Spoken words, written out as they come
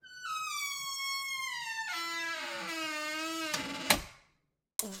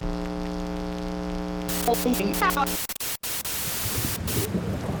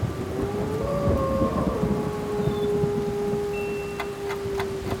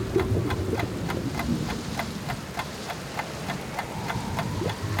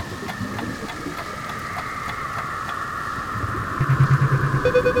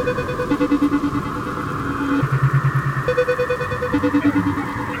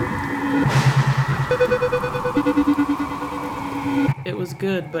It was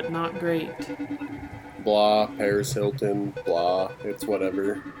good, but not great. Blah, Paris Hilton, blah, it's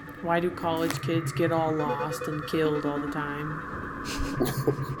whatever. Why do college kids get all lost and killed all the time?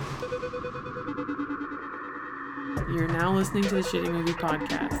 You're now listening to the Shitty Movie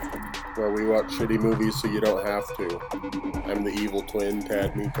Podcast. Where we watch shitty movies so you don't have to. I'm the evil twin,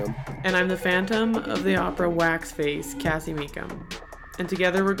 Tad Meekum. And I'm the Phantom of the Opera wax face, Cassie Meekum. And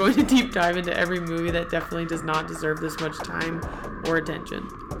together we're going to deep dive into every movie that definitely does not deserve this much time or attention.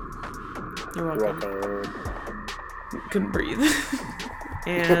 You're welcome. Couldn't breathe.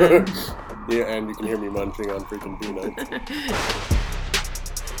 And yeah, and you can hear me munching on freaking peanuts.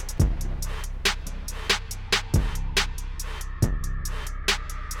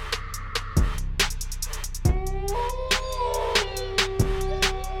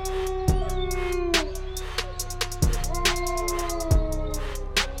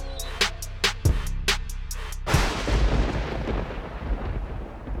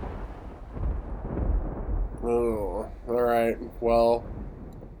 Oh, alright. Well,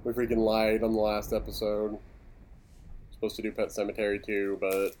 we freaking lied on the last episode. Supposed to do Pet Sematary 2,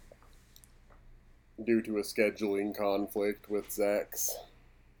 but due to a scheduling conflict with Zach's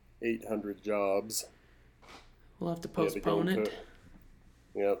 800 jobs, we'll have to postpone it.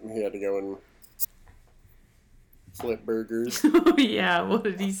 Yep, he had to go and flip burgers. Oh yeah, what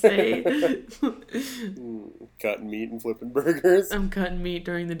did he say? Cutting meat and flipping burgers. I'm cutting meat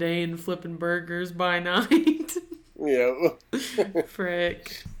during the day and flipping burgers by night. Yep.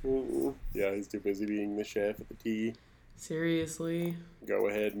 Frick. Yeah, he's too busy being the chef at the T. Seriously. Go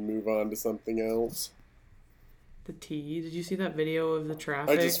ahead and move on to something else. The T? Did you see that video of the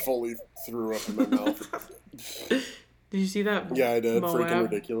traffic? I just fully threw up in my mouth. Did you see that? Yeah, I did. Moab? Freaking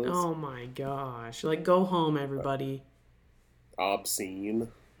ridiculous. Oh my gosh. Like, go home, everybody. Obscene.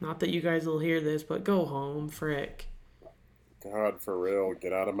 Not that you guys will hear this, but go home, frick. God, for real.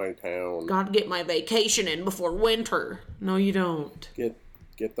 Get out of my town. Gotta get my vacation in before winter. No, you don't.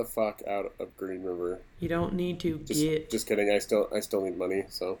 Get the fuck out of Green River. You don't need to Just kidding. I still need money,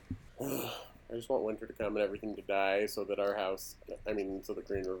 so I just want winter to come and everything to die so that so that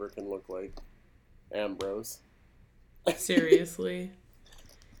Green River can look like Ambrose. Seriously?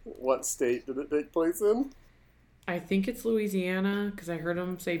 What state did it take place in? I think it's Louisiana, because I heard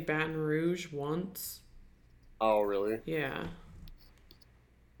him say Baton Rouge once. Oh, really? Yeah.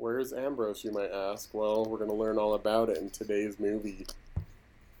 Where is Ambrose, you might ask? Well, we're going to learn all about it in today's movie.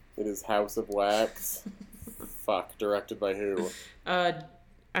 It is House of Wax. Fuck, directed by who? I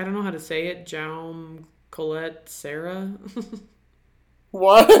don't know how to say it. Jaume Colette Sarah?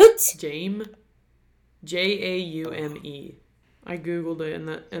 What? Jame? Jaume. I googled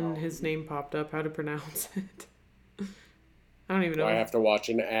it and his name popped up. How to pronounce it? I don't even know. I have to watch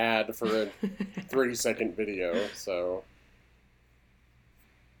an ad for a 3-second video, so.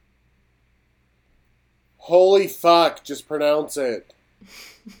 Holy fuck, just pronounce it.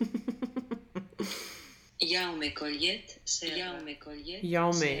 Jaume Collet Serra.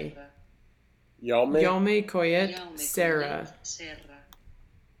 Jaume Collet Serra.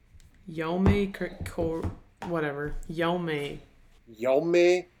 Jaume whatever.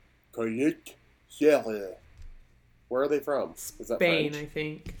 Jaume Collet Serra. Where are they from? Is that Spain, French? I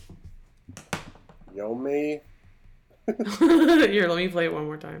think. Jaume. Here, let me play it one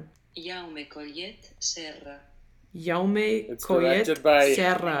more time. Jaume Collet Serra. Jaume Collet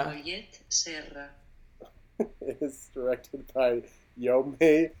Serra. It's directed by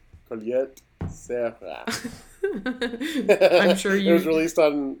Jaume Collet Serra. I'm sure you. It was released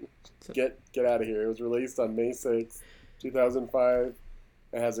on. Get out of here! It was released on May 6th, 2005.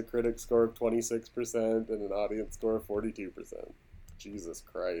 It has a critic score of 26% and an audience score of 42%. Jesus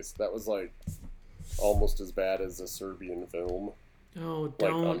Christ, that was like almost as bad as a Serbian film. Oh,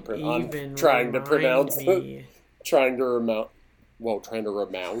 don't even trying to pronounce me. Trying to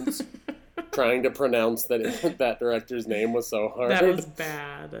pronounce that director's name was so hard. That was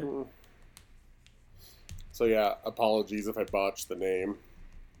bad. So yeah, apologies if I botched the name.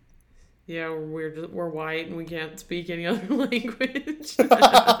 Yeah, we're white and we can't speak any other language.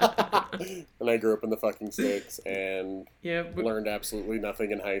 And I grew up in the fucking sticks and learned absolutely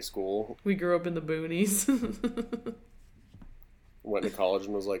nothing in high school. We grew up in the boonies. Went to college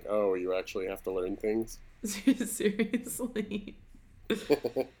and was like, oh, you actually have to learn things? Seriously.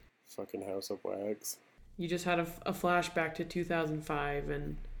 Fucking House of Wax. You just had a flashback to 2005,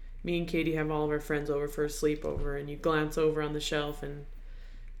 and me and Katie have all of our friends over for a sleepover, and you glance over on the shelf, and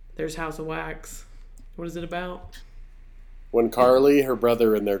there's House of Wax. What is it about? When Carly, her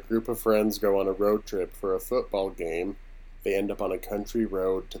brother, and their group of friends go on a road trip for a football game, they end up on a country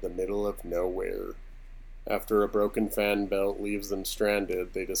road to the middle of nowhere. After a broken fan belt leaves them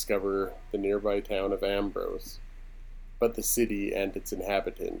stranded, they discover the nearby town of Ambrose. But the city and its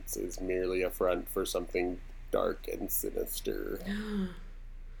inhabitants is merely a front for something dark and sinister.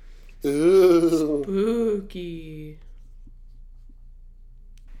 Ooh. Spooky.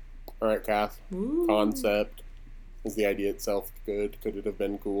 Alright, Kath. Ooh. Concept. Is the idea itself good? Could it have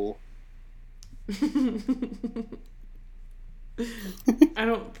been cool? I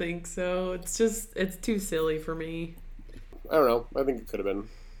don't think so. It's too silly for me. I don't know. I think it could have been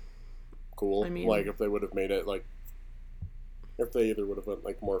cool. I mean- like, if they would have made it, like... If they either would have been,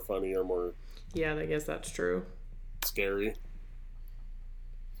 like, more funny or more Yeah, I guess that's true. scary.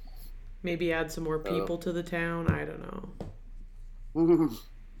 Maybe add some more people to the town. I don't know.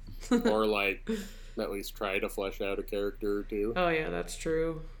 Or, like, at least try to flesh out a character or two. Oh, yeah, that's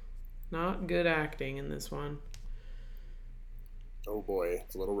true. Not good acting in this one. Oh boy,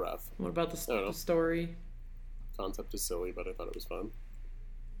 it's a little rough. What about I don't know. the story? Concept is silly, but I thought it was fun.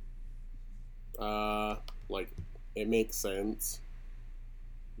 Like, it makes sense.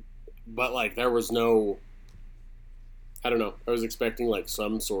 But, like, there was no... I don't know. I was expecting, like,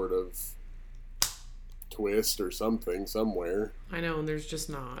 some sort of twist or something somewhere. I know, and there's just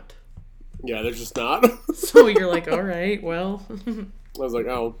not. Yeah, there's just not. So you're like, all right, well. I was like,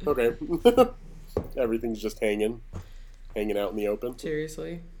 oh, okay. Everything's just hanging out in the open.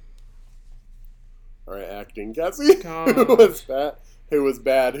 Seriously. All right, acting, Cassie. Gosh. Who was bad? Who was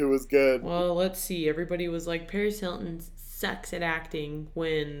bad? Who was good? Well, let's see. Everybody was like, Paris Hilton sucks at acting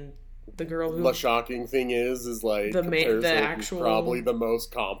when the girl who... The shocking thing is like The Paris Hilton's actual- probably the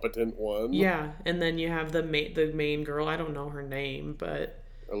most competent one. Yeah, and then you have the main girl. I don't know her name, but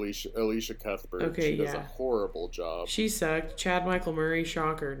Alicia Cuthbert. Okay, she does yeah. a horrible job. she sucked. Chad Michael Murray,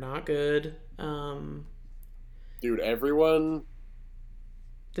 shocker, not good. Dude, everyone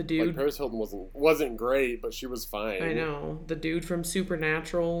The like dude... Paris Hilton wasn't great, but she was fine. I know. The dude from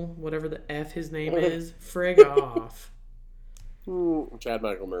Supernatural, whatever the F his name is, frig off. Chad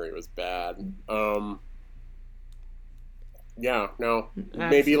Michael Murray was bad. Yeah, no.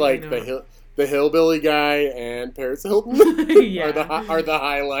 Maybe Absolutely like not. the hillbilly guy and Paris Hilton Yeah. are the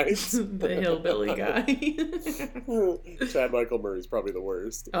highlights. The hillbilly guy. Chad Michael Murray's probably the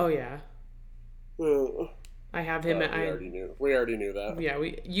worst. Oh, yeah. I have him We at... already knew that. Yeah,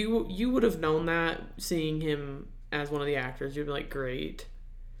 you would have known that seeing him as one of the actors. You'd be like, great.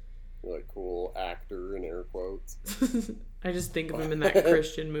 You're like, cool actor in air quotes. I just think of him in that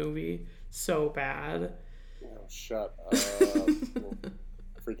Christian movie. So bad. Oh, shut up.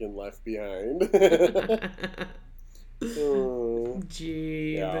 Freaking Left Behind.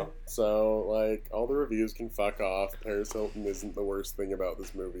 Gee. Yeah. So, like, all the reviews can fuck off. Paris Hilton isn't the worst thing about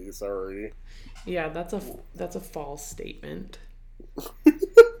this movie. Sorry. Yeah, that's a false statement.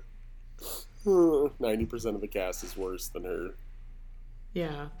 90% of the cast is worse than her.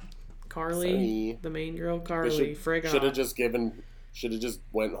 Yeah. Carly, Sorry. the main girl, Carly, frig Should have off. just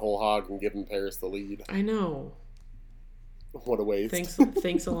went whole hog and given Paris the lead. I know. What a waste.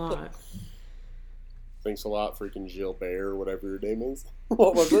 Thanks a lot. Thanks a lot, freaking Gilbert, or whatever your name is.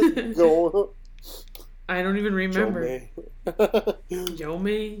 What was it? Go. I don't even remember.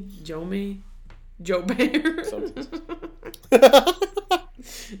 Jome. Jome? Joe Bear?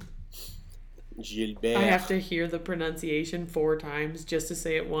 Gilbert. I have to hear the pronunciation 4 times just to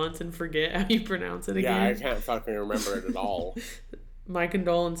say it once and forget how you pronounce it Yeah, I again. can't fucking remember it at all. My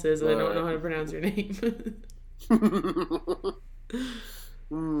condolences, I don't Alright. know how to pronounce your name.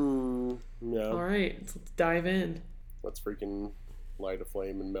 Yeah. Alright, let's dive in. Let's freaking light a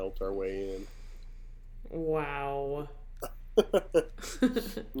flame and melt our way in. Wow.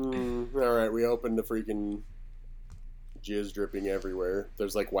 Alright, we opened the freaking jizz dripping everywhere.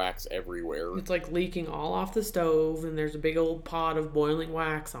 There's like wax everywhere. It's like leaking all off the stove, and there's a big old pot of boiling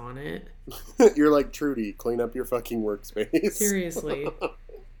wax on it. You're like, Trudy, clean up your fucking workspace. Seriously.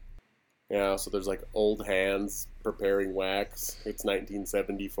 Yeah, so there's like old hands preparing wax. It's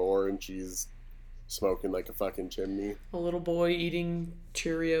 1974 and she's smoking like a fucking chimney. A little boy eating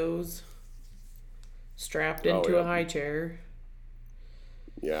Cheerios, strapped into yeah. a high chair.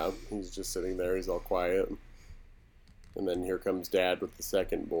 Yeah, he's just sitting there. He's all quiet. And then here comes Dad with the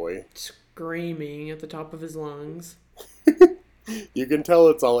second boy. Screaming at the top of his lungs. You can tell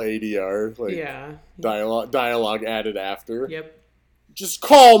it's all ADR, like Yeah. dialogue added after. Yep. Just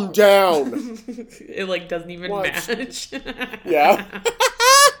calm down. It like doesn't even What? match. Yeah.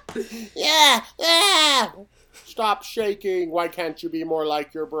 Yeah. Stop shaking. Why can't you be more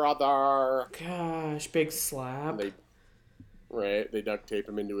like your brother? Gosh, big slap. They duct tape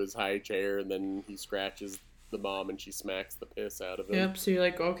him into his high chair, and then he scratches the mom, and she smacks the piss out of him. Yep, so you're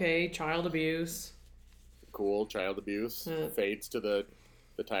like, okay, child abuse. Cool, child abuse. Fades to the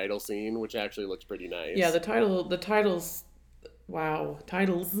title scene, which actually looks pretty nice. Yeah, the titles, wow,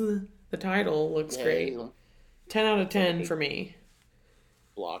 the title looks great. 10 out of 10 for me.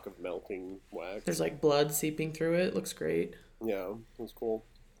 Block of melting wax. There's like blood seeping through it. Looks great. Yeah, it was cool.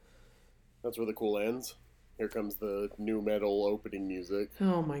 That's where the cool ends. Here comes the new metal opening music.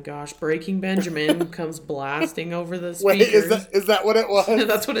 Oh my gosh, Breaking Benjamin comes blasting over the speakers. Wait, is that what it was?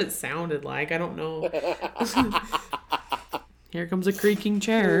 That's what it sounded like. I don't know. Here comes a creaking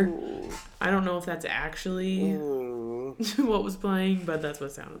chair. I don't know if that's actually what was playing, but that's what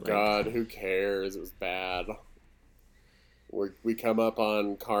it sounded like. God, who cares? It was bad. We come up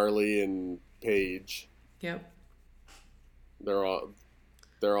on Carly and Paige. Yep. They're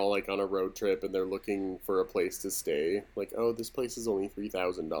all like on a road trip, and they're looking for a place to stay. Like, oh, this place is only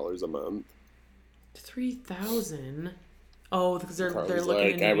 $3,000 a month. 3,000. Oh, because they're Carly's looking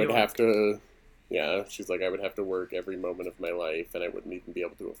like, in New I would York. have to. Yeah, she's like, I would have to work every moment of my life, and I wouldn't even be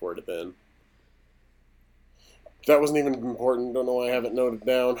able to afford it then. That wasn't even important. Don't know why I haven't noted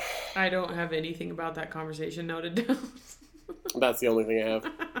down. I don't have anything about that conversation noted down. That's the only thing I have.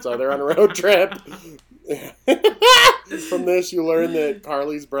 So they're on a road trip. From this, you learn that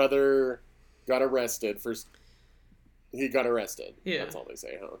Carly's brother got arrested for. He got arrested. Yeah. That's all they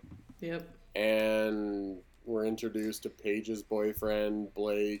say, huh? Yep. And we're introduced to Paige's boyfriend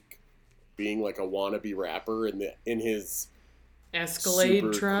Blake being like a wannabe rapper in his Escalade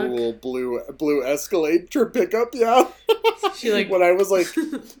super truck. cool blue Escalade pickup. Yeah. She like when I was like,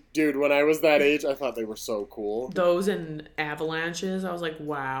 dude, when I was that age, I thought they were so cool. those and avalanches. I was like,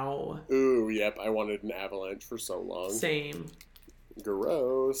 wow. Ooh, yep. I wanted an Avalanche for so long. Same.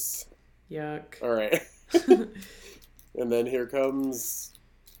 Gross. Yuck. All right. And then here comes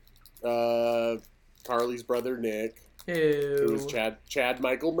Carly's brother Nick, Ew. who's Chad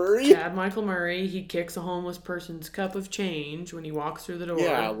Michael Murray. Chad Michael Murray. He kicks a homeless person's cup of change when he walks through the door.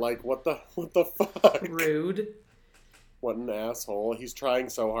 Yeah, like what the fuck? Rude. What an asshole. He's trying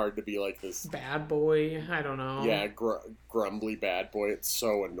so hard to be like this. Bad boy. I don't know. Yeah, grumbly bad boy. It's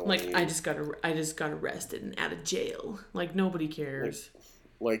so annoying. Like I just got arrested and out of jail. Like nobody cares.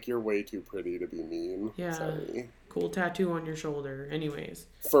 Like you're way too pretty to be mean. Yeah. Sorry. Cool tattoo on your shoulder. Anyways.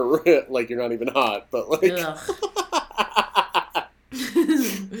 For real, like you're not even hot, but like. Ugh.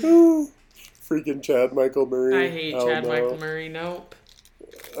 Freaking Chad Michael Murray. I hate Hell Chad no. Michael Murray. Nope.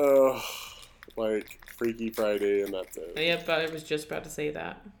 Like Freaky Friday, and that's it. Yep, I was just about to say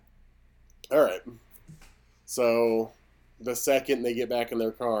that. All right. So, the second they get back in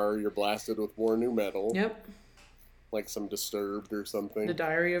their car, you're blasted with more new metal. Yep. Like some Disturbed or something. The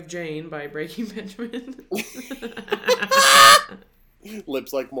Diary of Jane by Breaking Benjamin.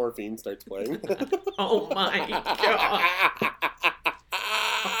 Lips Like Morphine starts playing. Oh my god.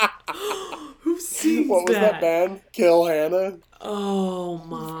 Who sings What was that band? Kill Hannah? Oh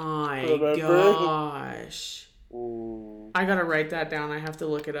my Remember? gosh. Ooh. I gotta write that down. I have to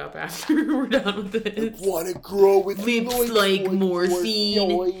look it up after we're done with this. Wanna grow with Lips like morphine.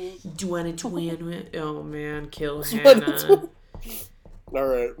 morphine. Do you wanna twin with? Oh man, Kill Hannah.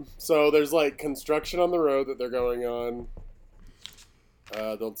 Alright, so there's like construction on the road that they're going on.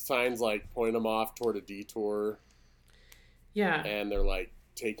 The signs like point them off toward a detour, Yeah. and they're like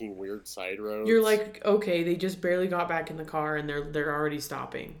taking weird side roads. You're like, okay, they just barely got back in the car and they're already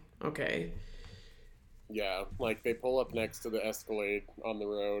stopping. Okay. Yeah, like they pull up next to the Escalade on the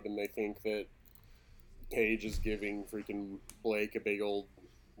road, and they think that Paige is giving freaking Blake a big old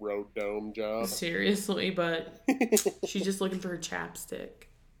road dome job. Seriously, but she's just looking for her chapstick.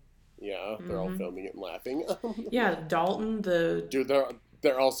 Yeah, they're all filming it and laughing. Yeah, Dalton, Dude,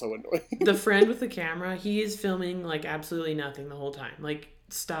 they're also annoying. the friend with the camera, he is filming like absolutely nothing the whole time. Like,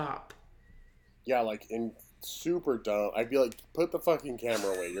 stop. Yeah, like in super dumb. I'd be like, put the fucking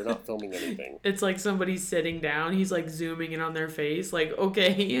camera away. You're not filming anything. It's like somebody's sitting down. He's like zooming in on their face. Like,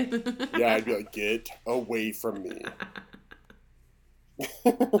 okay. Yeah, I'd be like, get away from me.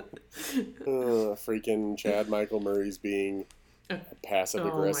 Freaking Chad Michael Murray's being a passive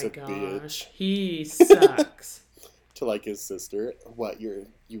aggressive oh my gosh. bitch He sucks. to like his sister. What, you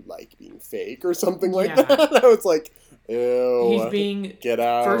like being fake or something like Yeah. that? I was like, ew. He's being Get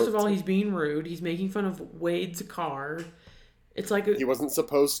out. First of all, he's being rude. He's making fun of Wade's car. It's like He wasn't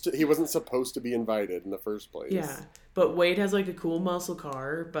supposed to. He wasn't supposed to be invited in the first place. yeah, but Wade has like a cool muscle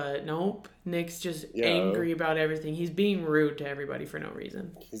car, but nope. Nick's just Yeah. angry about everything. He's being rude to everybody for no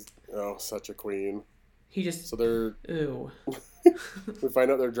reason. He's such a queen. He just So they're. ooh. We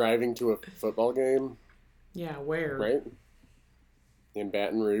find out they're driving to a football game, Yeah, where? right? In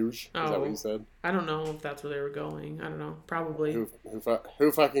Baton Rouge. Is that what Oh. you said? I don't know if that's where they were going. I don't know. Probably. Who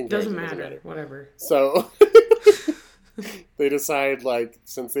fucking cares? Doesn't It matter. Whatever. So they decide, like,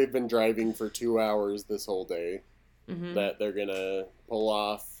 since they've been driving for 2 hours this whole day, Hmm. that they're gonna pull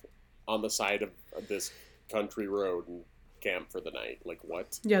off on the side of this country road and camp for the night. Like,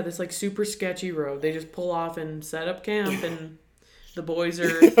 what? Yeah, this like super sketchy road. They just pull off and set up camp, and the boys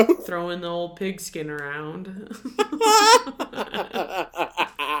are throwing the old pigskin around.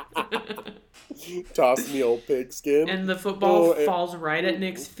 Tossing the old pigskin. And the football Oh, falls right at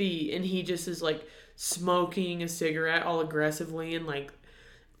Nick's feet, and he just is like smoking a cigarette all aggressively and like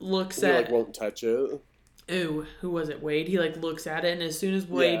looks He, at like, won't touch it. ooh, who was it? Wade. He like looks at it, and as soon as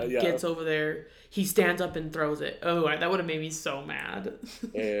Wade Yeah. gets over there, he stands up and throws it. Oh, that would have made me so mad.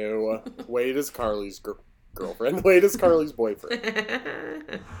 Ew. Wade is Carly's girlfriend. Wade is Carly's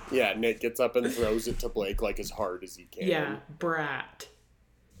boyfriend. Yeah, Nick gets up and throws it to Blake like as hard as he can. Yeah, brat.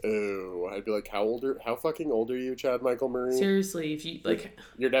 Ooh, I'd be like, how fucking old are you, Chad Michael Murray? Seriously, if you like,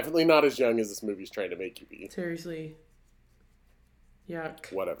 You're definitely not as young as this movie's trying to make you be. seriously,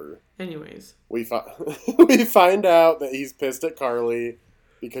 yuck. Whatever. Anyways, We find out that he's pissed at Carly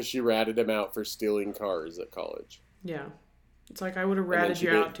because she ratted him out for stealing cars at college. yeah, it's like I would have And then ratted she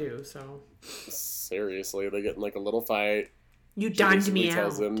you did- out too. So Seriously, they get in like a little fight. you She dimed basically me out.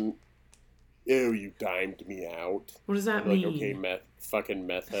 tells him, ew, you dimed me out. What does that Like, mean? okay, fucking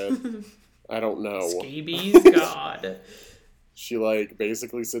meth head. I don't know. Scabies, God. She, like,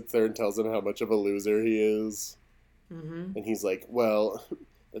 basically sits there and tells him how much of a loser he is. Mm-hmm. And he's like, well,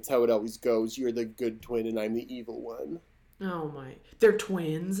 that's how it always goes. You're the good twin and I'm the evil one. Oh my, they're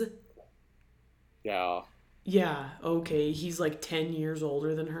twins. Yeah. Yeah, okay. He's like 10 years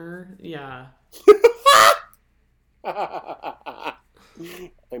older than her. Yeah.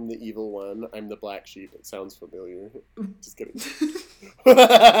 I'm the evil one. I'm the black sheep. It sounds familiar. Just kidding. All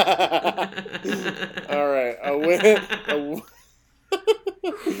right. Okay.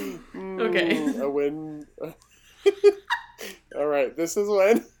 A win. All right. This is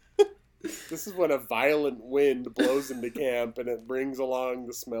when a violent wind blows into camp and it brings along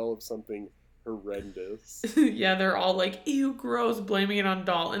the smell of something horrendous. Yeah, they're all like, ew, gross, blaming it on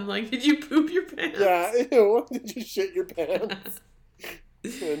Dalton. Like, did you poop your pants? Yeah. Ew, did you shit your pants?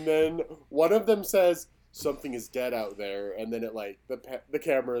 And then one of them says, something is dead out there. And then it like, the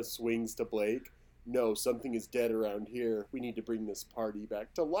camera swings to Blake. No, something is dead around here. We need to bring this party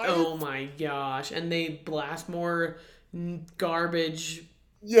back to life. Oh my gosh. And they blast more garbage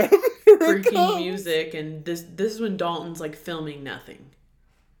Yeah, here it freaking comes. music. And this is when Dalton's like filming nothing.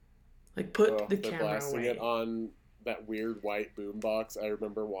 Like, put Oh, the they're camera blasting away. it on that weird white boombox. I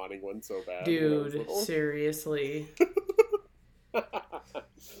remember wanting one so bad. when I was Dude, little. seriously.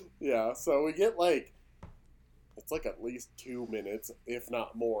 Yeah, so we get like, it's like at least 2 minutes, if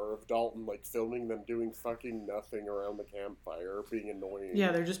not more, of Dalton like filming them doing fucking nothing around the campfire, being annoying.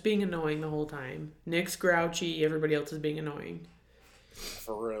 Yeah, they're just being annoying the whole time. Nick's grouchy, everybody else is being annoying.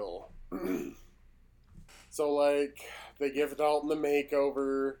 For real. So like, they give Dalton the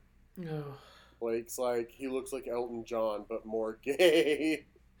makeover. Oh. Blake's like, he looks like Elton John, but more gay.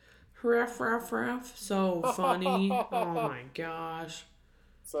 Ruff, ruff, ruff. So funny. Oh my gosh.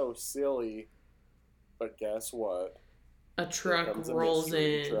 So silly. But guess what? A truck comes a rolls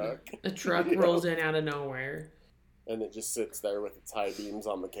mystery in. truck. A truck Yeah. rolls in out of nowhere. And it just sits there with its high beams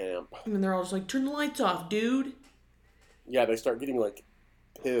on the camp. And they're all just like, turn the lights off, dude. Yeah, they start getting like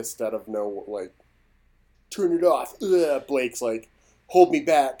pissed out of no, like, turn it off. Ugh. Blake's like, hold me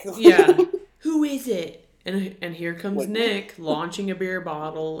back. Yeah. Who is it? And here comes Like- Nick launching a beer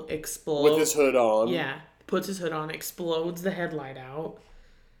bottle, explodes. With his hood on. Yeah. Puts his hood on, explodes the headlight out.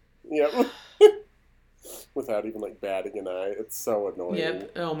 Yep. Without even like batting an eye. It's so annoying.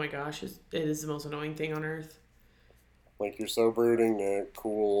 Yep. Oh my gosh. It is the most annoying thing on earth. Like, you're so brooding, Nick.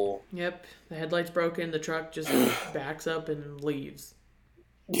 Cool. Yep. The headlight's broken. The truck just backs up and leaves.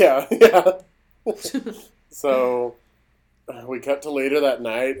 Yeah, yeah. So, we cut to later that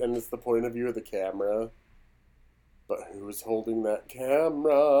night, and it's the point of view of the camera. But who's holding that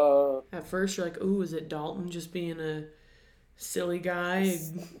camera? At first, you're like, ooh, is it Dalton just being a silly guy,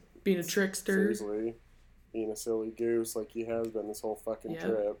 being a trickster? Seriously. Being a silly goose like he has been this whole fucking Yep.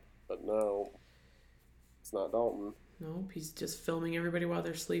 trip. But no. It's not Dalton. Nope, he's just filming everybody while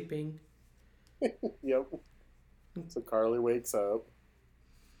they're sleeping. Yep. So Carly wakes up.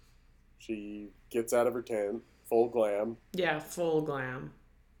 She gets out of her tent, full glam. Yeah, full glam.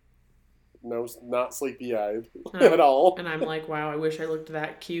 No, not sleepy-eyed Oh, at all. And I'm like, wow, I wish I looked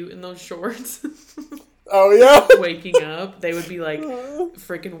that cute in those shorts. Oh, yeah? Waking up, they would be like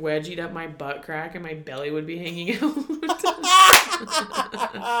freaking wedgied up my butt crack and my belly would be hanging out.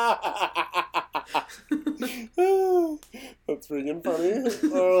 That's freaking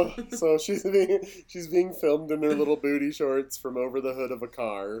funny. Oh, so she's being filmed in her little booty shorts from over the hood of a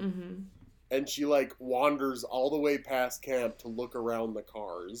car. Mm-hmm. And she, like, wanders all the way past camp to look around the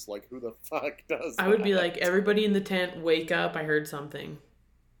cars. Like, who the fuck does that? I would be like, everybody in the tent, wake up, I heard something.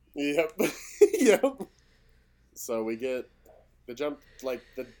 Yep. Yep. So we get the jump, like,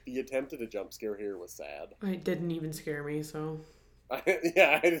 the attempt at a jump scare here was sad. It didn't even scare me, so. I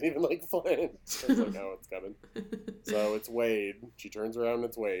didn't even, like, flinch. I was like, oh, it's coming. So it's Wade. She turns around and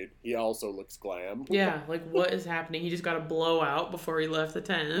it's Wade. He also looks glam. Yeah, like, what is happening? He just got a blowout before he left the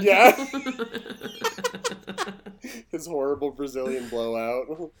tent. Yeah. His horrible Brazilian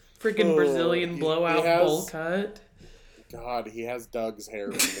blowout. Freaking Brazilian blowout bowl cut. God, he has Doug's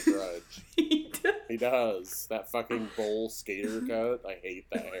hair from The Grudge. He does. That fucking bowl skater cut. I hate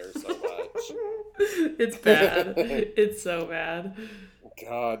that hair so much. It's bad. It's so bad.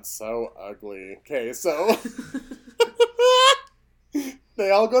 God, so ugly. Okay, so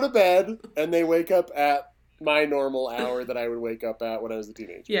they all go to bed and they wake up at my normal hour that I would wake up at when I was a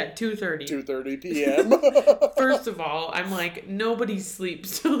teenager. Yeah, 2:30. 2:30 p.m. First of all, I'm like, nobody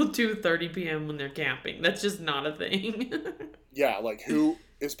sleeps till 2:30 p.m. when they're camping. That's just not a thing. Yeah, like who,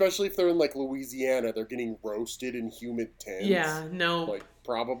 especially if they're in like Louisiana, they're getting roasted in humid tents. Yeah, no. Like,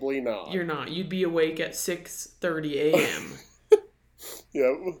 probably not. You're not. You'd be awake at 6:30 a.m.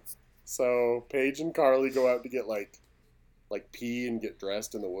 Yep. So Paige and Carly go out to get like pee and get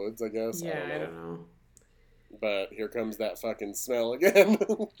dressed in the woods, I guess. Yeah, I don't know. But here comes that fucking smell again.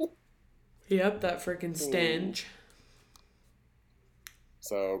 Yep, that freaking stench.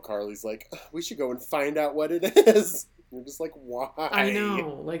 So Carly's like, we should go and find out what it is. You're just like, why? I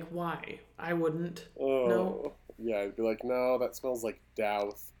know. Like, why? I wouldn't. Oh. No. Yeah, I'd be like, no, that smells like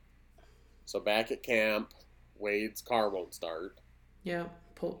Douth. So back at camp, Wade's car won't start. Yeah.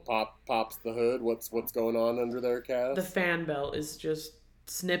 Pops the hood. What's going on under there, Cass? The fan belt is just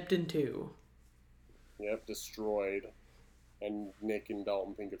snipped in two. Yep, destroyed. And Nick and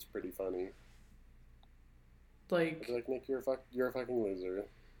Dalton think it's pretty funny. Like, I'd be like, Nick, you're a fucking loser.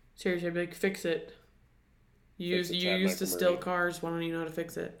 Seriously, I'd be like, fix it. You Fix it, used Chad to Michael steal Murray. cars. Why don't you know how to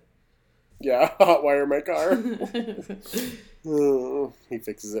fix it? Yeah, hotwire my car. He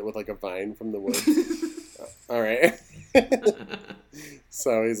fixes it with like a vine from the woods. All right.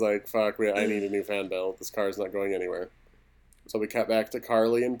 So he's like, fuck, I need a new fan belt. This car's not going anywhere. So we cut back to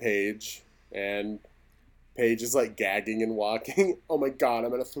Carly and Paige, and Paige is like gagging and walking. Oh my god,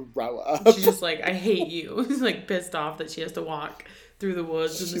 I'm gonna throw up. She's just like, I hate you. She's like pissed off that she has to walk through the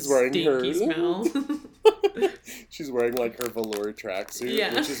woods and She's the wearing stinky her smell. She's wearing like her velour tracksuit,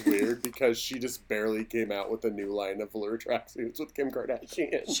 Yeah. which is weird because she just barely came out with a new line of velour tracksuits with Kim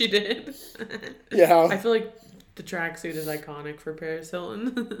Kardashian. She did. Yeah. I feel like the tracksuit is iconic for Paris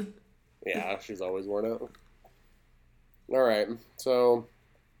Hilton. Yeah, she's always worn it. Alright, so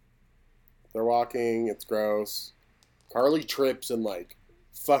they're walking, it's gross. Carly trips and like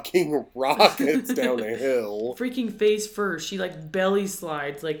fucking rockets down a hill. Freaking face first. She like belly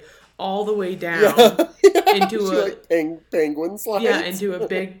slides like all the way down into she, a like, penguin slides. yeah, into a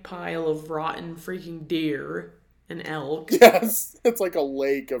big pile of rotten freaking deer and elk. Yes, it's like a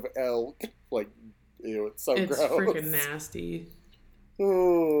lake of elk. Like, ew, it's so It's gross. freaking nasty.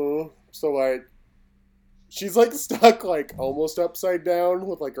 Oh, so like, she's like stuck like almost upside down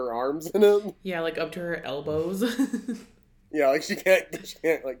with like her arms in it. Yeah, like up to her elbows. Yeah, like she can't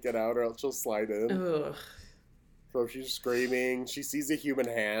like get out or else she'll slide in. Ugh. So she's screaming. She sees a human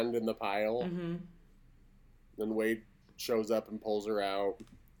hand in the pile. Mm-hmm. Then Wade shows up and pulls her out.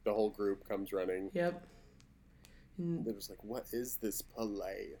 The whole group comes running. Yep. And They're just like, what is this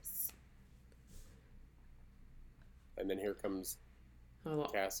place? And then here comes oh,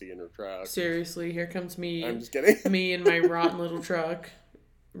 Cassie in her truck. seriously, here comes me. I'm just kidding. Me in my rotten little truck,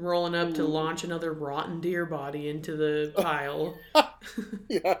 rolling up to launch another rotten deer body into the pile.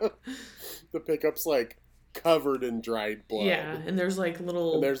 Yeah. The pickup's like covered in dried blood. Yeah, and there's like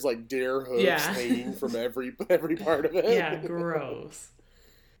little. And there's like deer hooves Yeah. hanging from every part of it. Yeah, gross.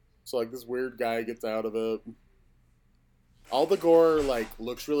 So like this weird guy gets out of it. All the gore like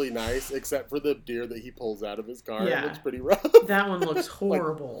looks really nice, except for the deer that he pulls out of his car. Yeah. It looks pretty rough. That one looks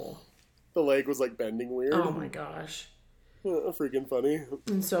horrible. The leg was like bending weird. Oh my gosh. Freaking funny.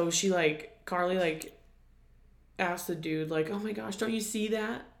 And so she like Carly like asks the dude, like, oh my gosh, don't you see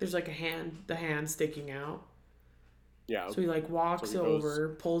that? There's like the hand sticking out. Yeah. So he like walks So he goes- over,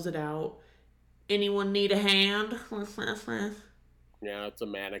 pulls it out. Anyone need a hand? Yeah, it's a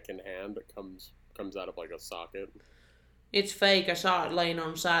mannequin hand that comes out of like a socket. It's fake. I saw it laying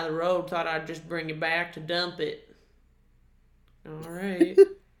on the side of the road. Thought I'd just bring it back to dump it. All right.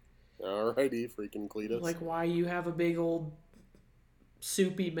 Alrighty, freaking Cletus. Like, why you have a big old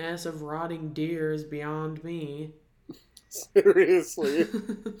soupy mess of rotting deer is beyond me. Seriously.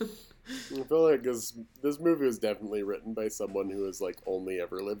 I feel like this movie was definitely written by someone who has like only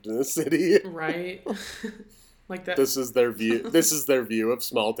ever lived in a city. Right? Like that. This is their view. This is their view of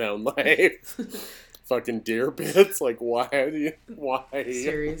small town life. Fucking deer pits. Like, why?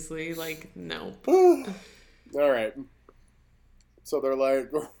 Seriously, like, no. All right. So they're like,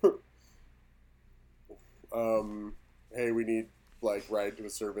 hey, we need like ride to a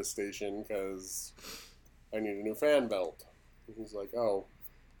service station because I need a new fan belt. And he's like, oh,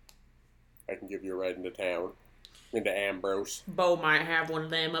 I can give you a ride into town, into Ambrose. Bo might have one of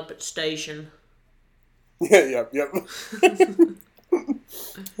them up at the station. Yeah, yep.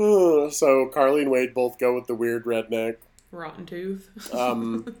 So Carly and Wade both go with the weird redneck. Rotten Tooth.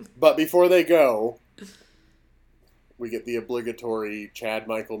 But before they go, we get the obligatory Chad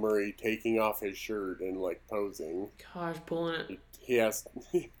Michael Murray taking off his shirt and like posing. Gosh, pulling it. He has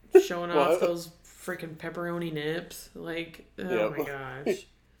Showing What? off those freaking pepperoni nips. Like, oh Yep. my gosh.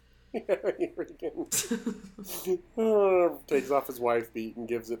 he freaking takes off his wife beat and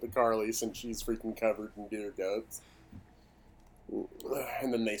gives it to Carly since she's freaking covered in deer guts.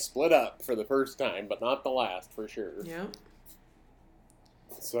 And then they split up for the first time, but not the last for sure. Yep.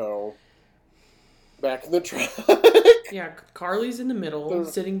 So back in the truck. Yeah, Carly's in the middle,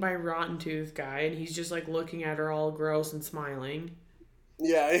 The- sitting by Rotten Tooth guy, and he's just like looking at her all gross and smiling.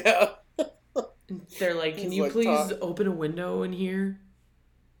 Yeah. And they're like, "Can He's you like, please "Talk." open a window in here?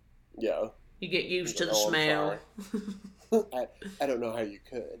 Yeah. You get used to the Oh, I'm smell. I don't know how you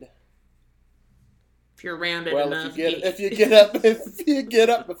could. If you're around it Well, enough, if you get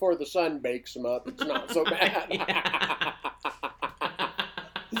up before the sun bakes them up, it's not so bad.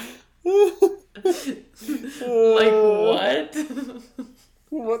 Like what?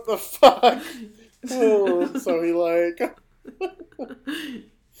 What the fuck? So he like,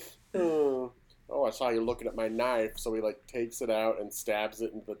 oh, I saw you looking at my knife. So he like takes it out and stabs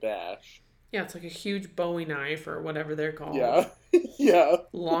it into the dash. Yeah, it's like a huge Bowie knife or whatever they're called. Yeah, yeah.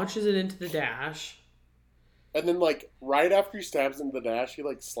 Launches it into the dash. And then like right after he stabs into the dash, he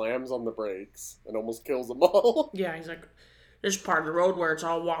like slams on the brakes and almost kills them all. Yeah, he's like, this is part of the road where it's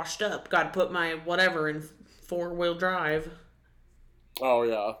all washed up. Got to put my whatever in 4-wheel drive. Oh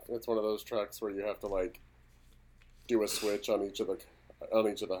yeah, it's one of those trucks where you have to like do a switch on each of the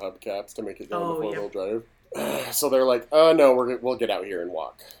hubcaps to make it go into 4-wheel drive. So they're like, "Oh no, we'll get out here and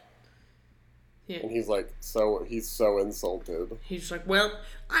walk." Yeah. And he's like, he's so insulted. He's just like, well,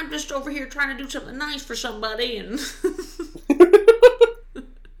 I'm just over here trying to do something nice for somebody, and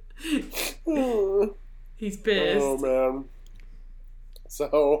he's pissed. Oh man.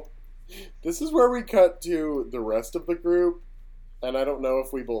 So this is where we cut to the rest of the group. And I don't know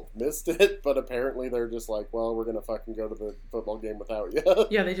if we both missed it, but apparently they're just like, well, we're going to fucking go to the football game without you.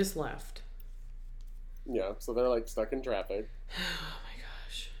 Yeah, they just left. Yeah, so they're like stuck in traffic, Oh my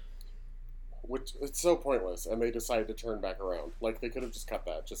gosh. which it's so pointless. And they decide to turn back around. Like, they could have just cut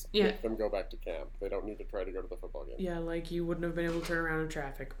that. Just Yeah. make them go back to camp. They don't need to try to go to the football game. Yeah, like you wouldn't have been able to turn around in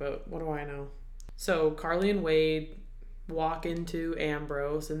traffic, but what do I know? So Carly and Wade walk into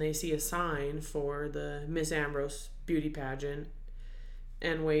Ambrose and they see a sign for the Miss Ambrose beauty pageant.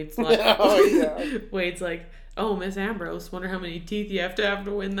 And Wade's like, Oh, yeah. Wade's like, oh, Miss Ambrose, wonder how many teeth you have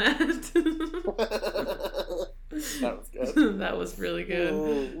to win that. That was good. That was really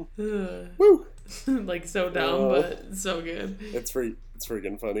good. Woo! Like so dumb, but so good. It's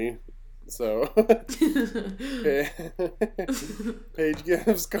freaking funny. So Paige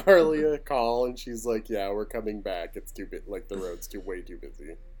gives Carly a call and she's like, "Yeah, we're coming back. It's too bit like the road's way too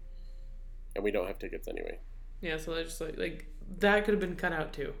busy, and we don't have tickets anyway." Yeah, so they're just like that could have been cut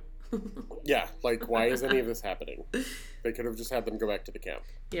out too. Yeah, like why is any of this happening? They could have just had them go back to the camp.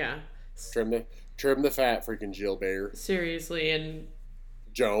 Yeah, Trim the fat, freaking Gilbert. seriously, and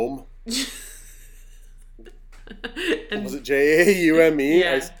Jome. and Was it Jaume?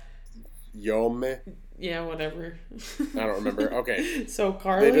 yeah, Yome. yeah, whatever. I don't remember. Okay. So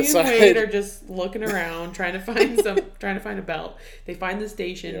Carly and decide- Wade are just looking around trying to find a belt. They find the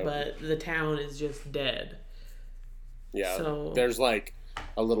station, Yep. but the town is just dead. Yeah. So- There's like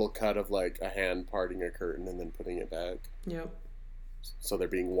a little cut of like a hand parting a curtain and then putting it back. Yep. So they're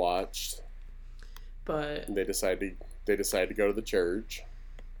being watched. But And they decide to go to the church.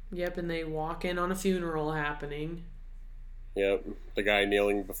 yep, and they walk in on a funeral happening. Yep. The guy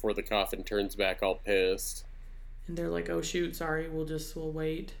kneeling before the coffin turns back all pissed. And they're like, "Oh shoot, sorry, we'll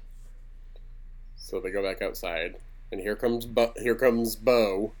wait." So they go back outside, and here comes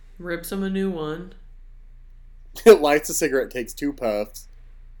Bo. Rips him a new one. Lights a cigarette, takes 2 puffs,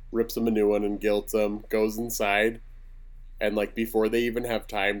 rips him a new one, and guilts him. Goes inside, and like before they even have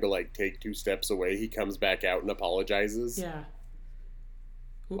time to like take 2 steps away, he comes back out and apologizes. Yeah.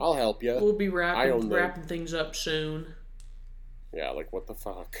 I'll help you. We'll be I own wrapping things up soon. Yeah, like what the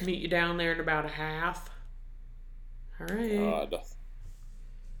fuck? Meet you down there in about a half. All right. God.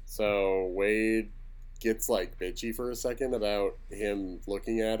 So Wade gets like bitchy for a second about him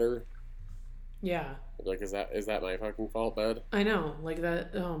looking at her. Yeah. Like, is that my fucking fault, bud? I know, like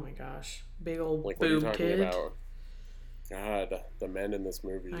that. Oh my gosh, big old Like, what are you boob talking tit. about? God, the men in this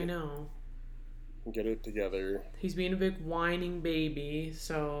movie. I know. Get it together. He's being a big whining baby.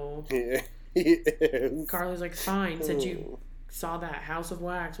 So He is. Carly's like, "Fine, since you saw that House of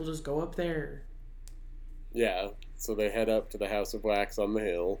Wax, we'll just go up there." Yeah, so they head up to the House of Wax on the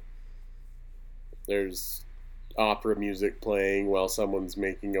hill. There's opera music playing while someone's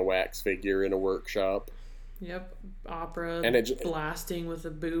making a wax figure in a workshop. Yep, opera And it blasting with a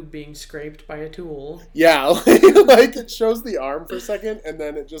boob being scraped by a tool. Yeah, like it shows the arm for a second, and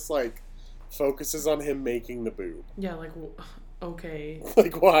then it just like focuses on him making the boob. Yeah, like okay.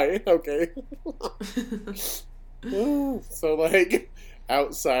 Like, why? Okay. So like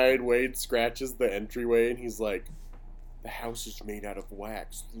outside, Wade scratches the entryway, and he's like, "The house is made out of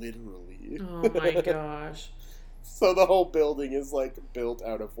wax, literally." Oh my gosh, So the whole building is like built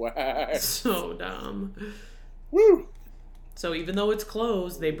out of wax. so dumb. Woo! So even though it's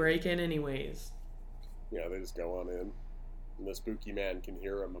closed, they break in anyways. Yeah, they just go on in. And the spooky man can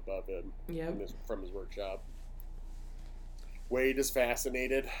hear him above him Yep. from his workshop. Wade is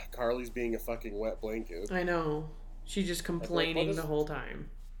fascinated. Carly's being a fucking wet blanket. I know. She's just complaining is- the whole time.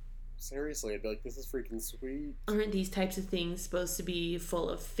 Seriously, I'd be like, this is freaking sweet. Aren't these types of things supposed to be full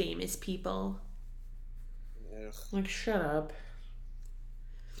of famous people? Ugh, Like, shut up.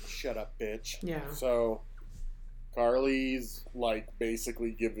 shut up, bitch. Yeah. So, Carly's like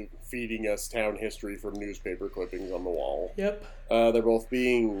basically feeding us town history from newspaper clippings on the wall. Yep. They're both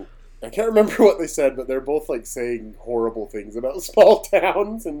being, I can't remember what they said, but they're both like saying horrible things about small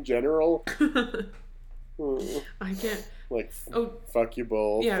towns in general. I can't. Like, Oh. fuck you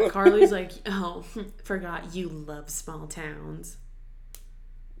both. Yeah, Carly's like, "Oh, forgot you love small towns."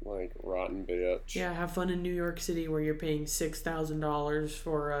 Like, rotten bitch. Yeah, have fun in New York City where you're paying $6,000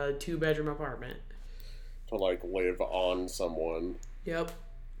 for a 2-bedroom apartment. To like live on someone. Yep.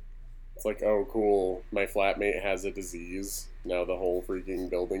 It's like, oh cool, my flatmate has a disease. Now the whole freaking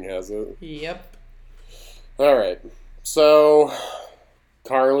building has it. Yep. Alright, so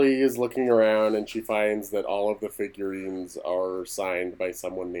Carly is looking around and she finds that all of the figurines are signed by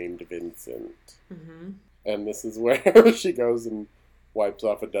someone named Vincent. Mm-hmm. And this is where she goes and wipes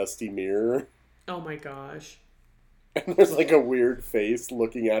off a dusty mirror. Oh my gosh. And there's like a weird face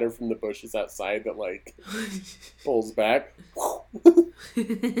looking at her from the bushes outside that like pulls back.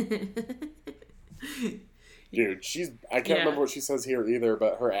 Dude, I can't remember what she says here either,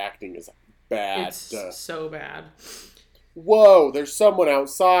 but her acting is bad. It's so bad. Whoa, there's someone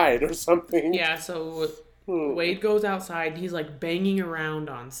outside or something. Yeah, so Wade goes outside and he's like banging around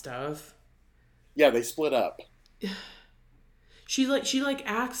on stuff. Yeah, they split up. She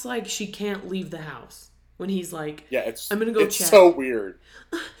acts like she can't leave the house when he's like, Yeah, I'm gonna go it's check. so weird.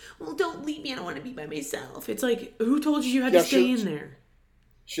 Well, don't leave me. I don't want to be by myself. It's like, who told you had to stay in there?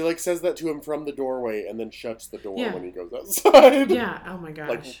 She like says that to him from the doorway and then shuts the door Yeah. when he goes outside. Yeah. Oh my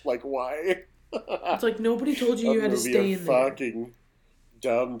gosh. Like why? It's like nobody told you you had to stay in there. Fucking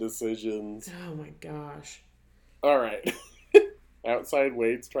dumb decisions. Oh my gosh. All right. Outside,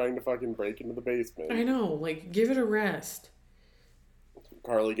 Wade's trying to fucking break into the basement. I know. Like, give it a rest.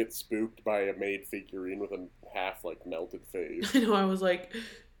 Carly gets spooked by a maid figurine with a half like melted face. I know. I was like,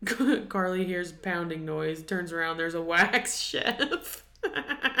 Carly hears pounding noise, turns around. There's a wax chef.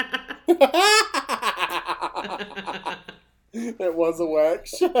 It was a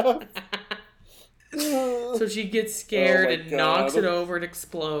wax chef. So she gets scared Oh my and God. knocks it over and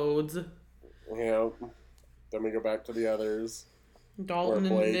explodes. Yeah. Then we go back to the others. Dalton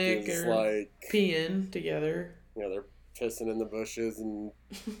where and Blake Nick is are like, peeing together. you know, they're pissing in the bushes, and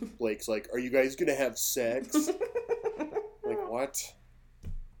Blake's like, "Are you guys gonna have sex?" Like, what?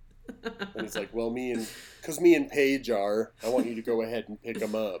 And he's like, "Well, me and Paige are. I want you to go ahead and pick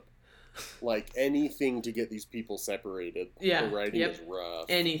them up." Like, anything to get these people separated. Yeah, The writing yep. is rough.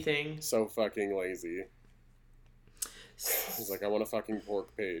 Anything. So fucking lazy. He's like, I want a fucking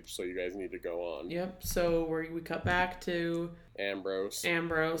pork page, so you guys need to go on. Yep, so we cut back to Ambrose.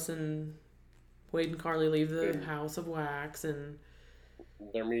 and Wade and Carly leave the House of Wax, and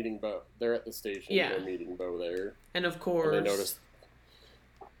They're meeting Bo. They're at the station. Yeah. They're meeting Bo there. and of course And they notice...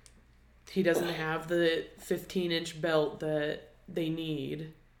 he doesn't have the 15-inch belt that they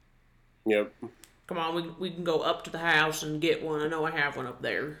need. Yep. Come on, we can go up to the house and get one. I know I have one up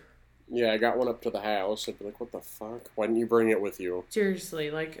there. Yeah, I got one up to the house. I'd be like, what the fuck? Why didn't you bring it with you? Seriously,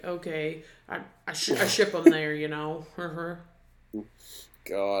 like, okay, I ship them there, you know.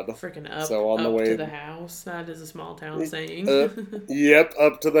 God. Freaking up, So on the up way- to the house. That is a small town saying. Yep,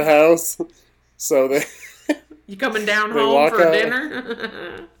 up to the house. So they... You coming down They home walk for out.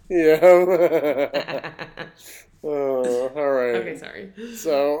 dinner? Yeah. Oh, alright. Okay, sorry.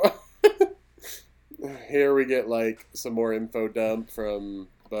 So, here we get, like, some more info dump from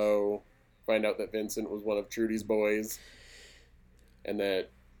Bo. Find out that Vincent was one of Trudy's boys. And that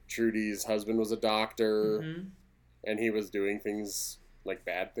Trudy's husband was a doctor. Hmm. And he was doing things, like,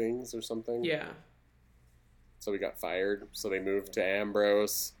 bad things or something. Yeah. So he got fired. So they moved to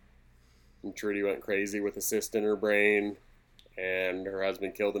Ambrose. And Trudy went crazy with a cyst in her brain. And her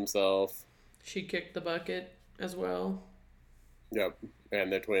husband killed himself. She kicked the bucket as well. Yep.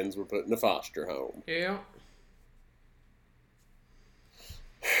 And the twins were put in a foster home. Yeah.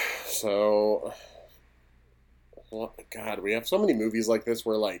 So, well, God, we have so many movies like this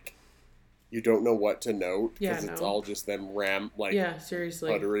where, like, you don't know what to note because Yeah, it's no. all just them Yeah,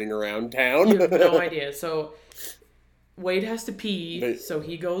 seriously. puttering around town. You have no idea. So Wade has to pee, They- so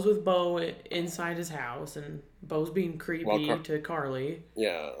he goes with Bo inside his house, and Bo's being creepy While to Carly.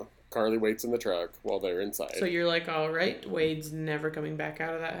 Yeah, Carly waits in the truck while they're inside. So you're like, all right, Wade's never coming back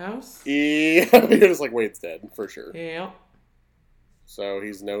out of that house. Yeah, you're just like, Wade's dead for sure. Yeah. So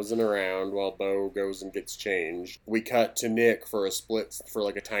he's nosing around while Bo goes and gets changed. We cut to Nick for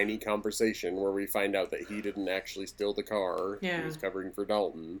like a tiny conversation where we find out that he didn't actually steal the car. Yeah. He was covering for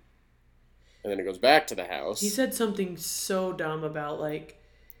Dalton. And then it goes back to the house. He said something so dumb about, like,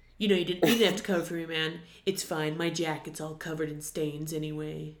 you didn't have to cover for me, man. It's fine. My jacket's all covered in stains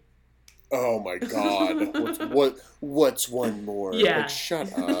anyway. Oh my God. What's one more? Yeah. Like,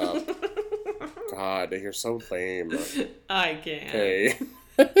 shut up. God, you're so lame. I can't. Okay.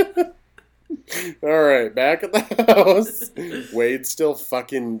 Alright, back at the house. Wade's still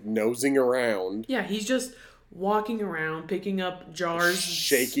fucking nosing around. Yeah, he's just walking around, picking up jars,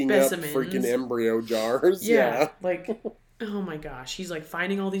 Shaking specimens. up freaking embryo jars. Yeah, like, oh my gosh. He's, like,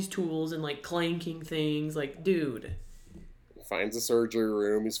 finding all these tools and, like, clanking things. Like, dude. Finds a surgery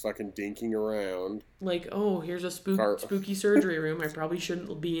room. He's fucking dinking around. Like, oh, here's a spooky surgery room. I probably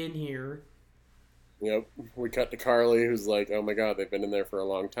shouldn't be in here. Yep. We cut to Carly, who's like, oh my God, they've been in there for a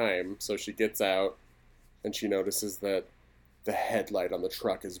long time. So she gets out, and she notices that the headlight on the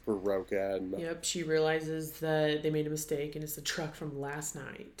truck is broken. Yep, she realizes that they made a mistake, and it's the truck from last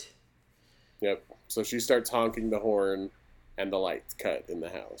night. Yep. So she starts honking the horn, and the lights cut in the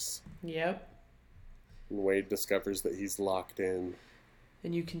house. Yep. And Wade discovers that he's locked in.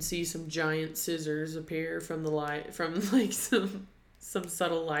 And you can see some giant scissors appear from the light, from, like, some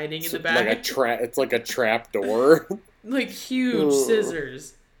subtle lighting in the back. It's like a trap door. Like, huge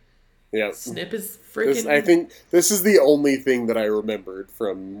scissors. Yep. Snip is freaking... I think this is the only thing that I remembered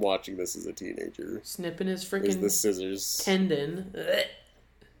from watching this as a teenager. Snipping his Is freaking the scissors. tendon. Ugh.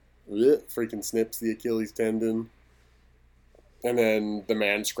 Ugh, freaking snips the Achilles tendon. And then the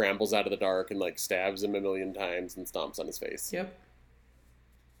man scrambles out of the dark and, like, stabs him a million times and stomps on his face. Yep.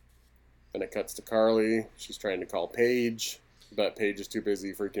 And it cuts to Carly. She's trying to call Paige, but Paige is too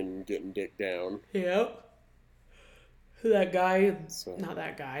busy freaking getting dick down. Yep. That guy, So, not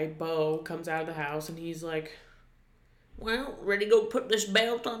that guy, Bo, comes out of the house and he's like, well, ready to go put this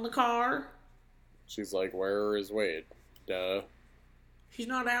belt on the car? she's like, where is Wade? Duh. He's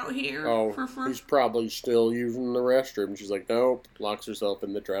not out here. Oh, he's probably still using the restroom. She's like, nope. Locks herself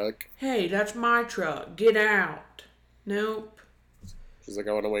in the truck. Hey, that's my truck. Get out. Nope. She's like,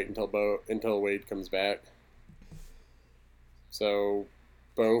 I want to wait until Wade comes back. So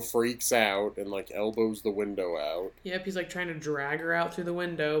Bo freaks out and, like, elbows the window out. Yep, he's like trying to drag her out through the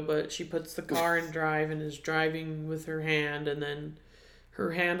window, but she puts the car in drive and is driving with her hand, and then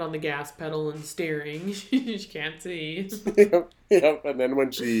her hand on the gas pedal and steering. She can't see. Yep. And then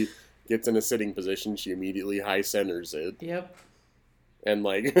when she gets in a sitting position, she immediately high centers it Yep. and,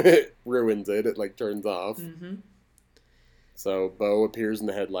 like, ruins it. It, like, turns off. Mm-hmm. So Bo appears in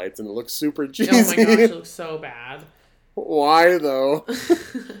the headlights and it looks super cheesy. Oh my gosh, it looks so bad. Why, though?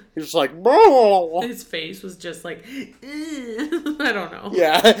 He's just like, bro. His face was just like, I don't know.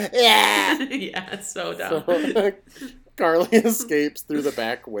 Yeah. Yeah. Yeah, it's so dumb. So, Carly escapes through the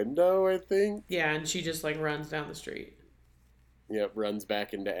back window, I think. Yeah, and she just like runs down the street. Yep, runs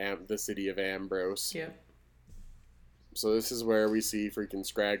back into the city of Ambrose. Yep. So this is where we see freaking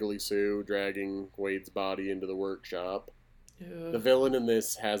Scraggly Sue dragging Wade's body into the workshop. The villain in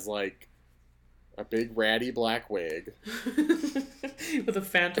this has like a big ratty black wig. With a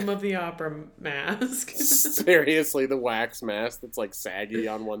Phantom of the Opera mask. Seriously, the wax mask that's like saggy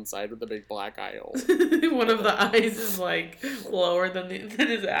on one side with a big black eye hole. One of the eyes is like lower than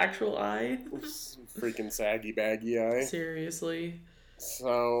his actual eye. Freaking saggy baggy eye. Seriously.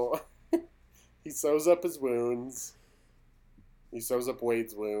 So he sews up his wounds. He sews up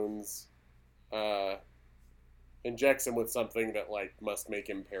Wade's wounds. Injects him with something that like must make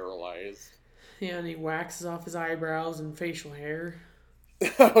him paralyzed. Yeah, and he waxes off his eyebrows and facial hair.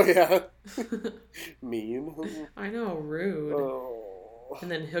 Oh yeah. Mean. I know, rude. Oh. And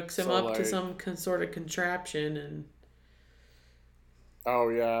then hooks him So, up to like- some sort of contraption and Oh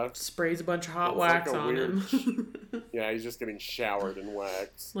yeah. sprays a bunch of hot It's like wax a on weird- him. Yeah, he's just getting showered in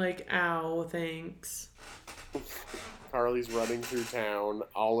wax. Like, ow, thanks. Carly's running through town.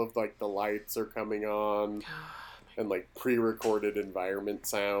 All of like the lights are coming on and like pre-recorded environment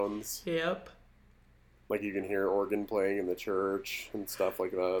sounds. Yep. Like you can hear organ playing in the church and stuff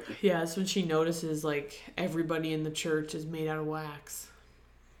like that. Yeah, that's when she notices, like, everybody in the church is made out of wax.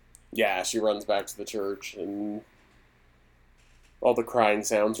 Yeah, she runs back to the church and all the crying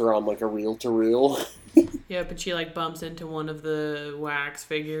sounds are on like a reel-to-reel. Yep, and she, like, bumps into one of the wax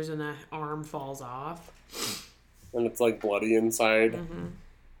figures and the arm falls off. And it's like bloody inside. Mm-hmm.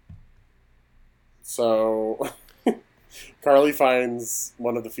 So Carly finds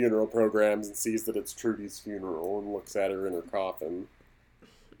one of the funeral programs and sees that it's Trudy's funeral and looks at her in her coffin.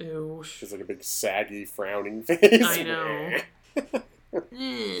 Ew. She's like a big saggy frowning face. I know.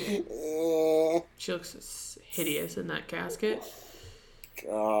 She looks hideous in that casket.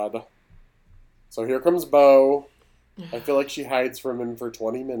 God. So here comes Bo. I feel like she hides from him for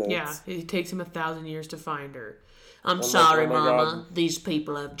 20 minutes. Yeah, it takes him 1,000 years to find her. I'm like, sorry, oh my Mama. God. These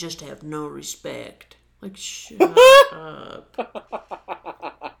people have no respect. Like, shut up.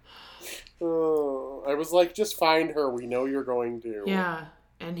 Oh, I was like, just find her. We know you're going to. Yeah,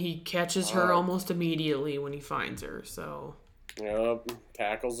 and he catches her almost immediately when he finds her, so... Yep.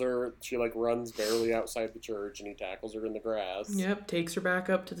 Tackles her. She like runs barely outside the church and he tackles her in the grass. Yep, takes her back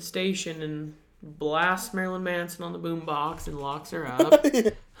up to the station and blasts Marilyn Manson on the boombox and locks her up.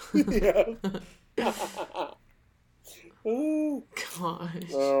 Yeah. Oh.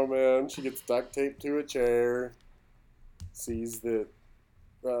 Gosh. Oh man, she gets duct taped to a chair. Sees that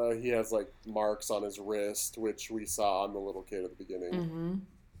he has like marks on his wrist, which we saw on the little kid at the beginning. Mm-hmm.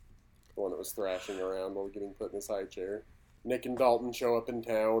 The one that was thrashing around while getting put in his high chair. Nick and Dalton show up in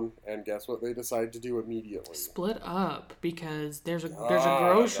town, and guess what they decide to do immediately? Split up because there's a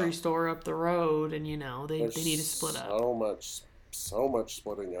God. grocery store up the road, and you know they need to split up. So much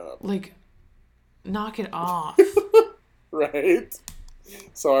splitting up. Like, knock it off. Right?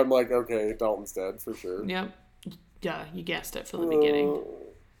 So I'm like, okay, Dalton's dead for sure. Yep. Yeah, you guessed it from the beginning.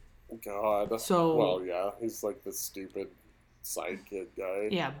 God. So- Well, yeah, he's like this stupid side kid guy.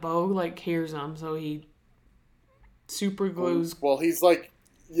 Yeah, Bo like hears him, so he super glues. Well, he's like,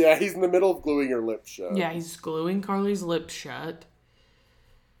 yeah, he's in the middle of gluing her lips shut. Yeah, he's gluing Carly's lips shut,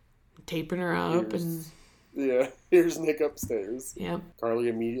 taping her up, and Yeah, here's Nick upstairs. yep. Carly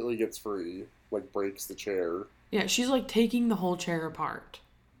immediately gets free, like breaks the chair. Yeah, she's like taking the whole chair apart,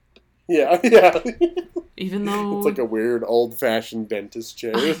 Yeah, yeah. even though It's like a weird old-fashioned dentist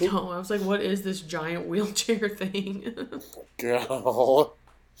chair. I know. I was like, what is this giant wheelchair thing? God.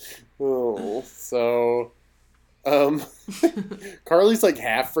 Oh, so, Carly's like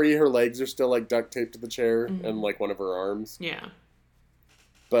half free. Her legs are still like duct taped to the chair and like one of her arms, Yeah.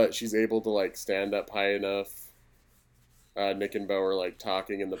 but she's able to like stand up high enough. Nick and Bo are like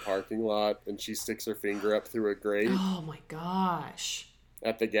talking in the parking lot, and she sticks her finger up through a grate Oh my gosh.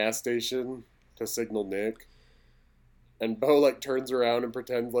 at the gas station to signal Nick. And Bo like turns around and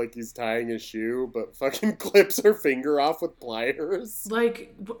pretends like he's tying his shoe, but fucking clips her finger off with pliers.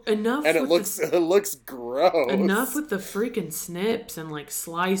 Like enough. And it with looks gross. enough with the freaking snips and like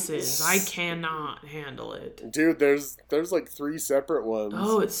slices. I cannot handle it. Dude, there's like 3 separate ones.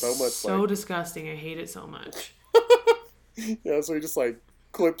 Oh, it's so much so like disgusting. I hate it so much. yeah. So he just like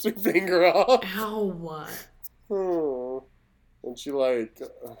clips her finger off. Ow. Oh. And she like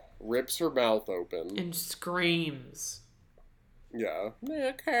rips her mouth open. And screams. Yeah.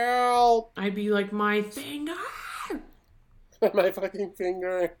 Nick, help! I'd be like, my finger. my fucking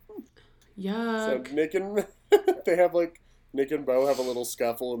finger. So Yuck. Nick and Nick and Bo have a little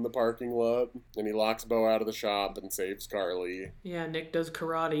scuffle in the parking lot, and he locks Bo out of the shop and saves Carly. Yeah, Nick does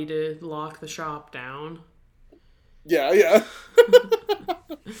karate to lock the shop down. Yeah.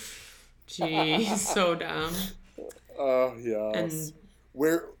 Jeez, so dumb. Oh, yeah. And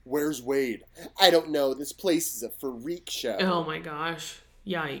Where's Wade? I don't know. This place is a freak show. oh my gosh.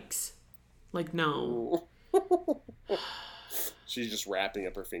 Yikes. Like, no. She's just wrapping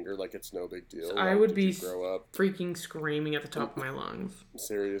up her finger like it's no big deal. I Like, would did be you grow up. freaking screaming at the top of my lungs.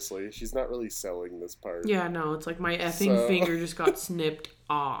 Seriously, she's not really selling this part. Yeah, no, it's like my effing finger just got snipped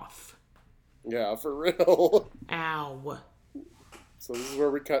off. Yeah, for real. Ow. So this is where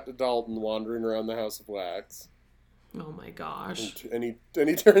we cut to Dalton wandering around the House of Wax. Oh my gosh. And he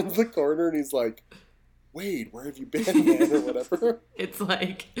turns the corner and he's like, Wade, where have you been, man? Or whatever. It's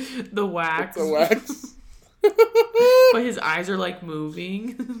like the wax. It's a wax. But his eyes are like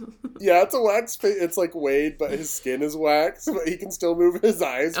moving. Yeah, it's a wax face. It's like Wade, but his skin is wax, but he can still move his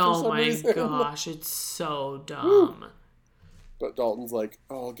eyes for Oh some my reason. gosh, it's so dumb. But Dalton's like,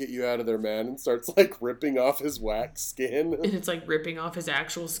 oh, I'll get you out of there, man, and starts like ripping off his wax skin. And it's like ripping off his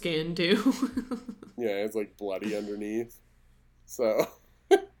actual skin too. Yeah, it's like bloody underneath. So,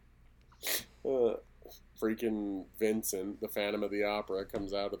 freaking Vincent, the Phantom of the Opera,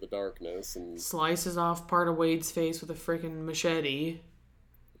 comes out of the darkness and Slices off part of Wade's face with a freaking machete.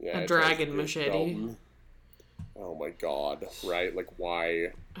 yeah, A it dragon tries to get machete. Dalton. Oh my god! Right? Like why?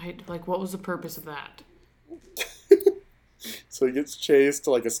 Like, what was the purpose of that? So he gets chased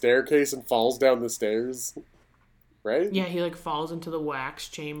to like a staircase and falls down the stairs. Right? Yeah, he like falls into the wax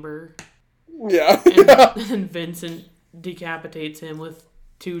chamber. Yeah. And Vincent decapitates him with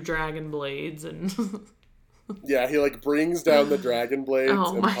 2 dragon blades and Yeah, he like brings down the dragon blades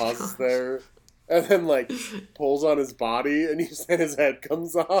Oh and my pauses gosh. there. And then like pulls on his body and his head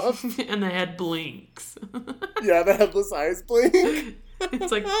comes off. and the head blinks. Yeah, the headless eyes blink.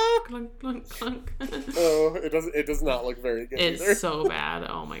 It's like clunk clunk clunk. Oh, it does not look very good either. It's so bad.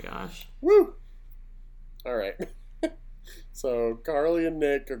 Oh my gosh. Woo! Alright. So Carly and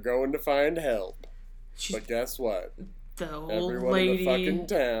Nick are going to find help. She's But guess what? the old Everyone lady. in the fucking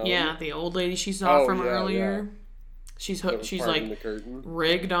town. Yeah, the old lady she saw Oh, from yeah, earlier. yeah. She's that was she's parting like the curtain.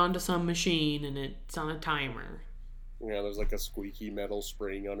 rigged onto some machine and it's on a timer. Yeah, there's like a squeaky metal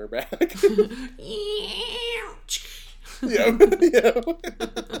spring on her back. Yeah, yeah.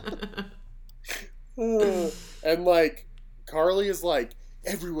 And like Carly is like,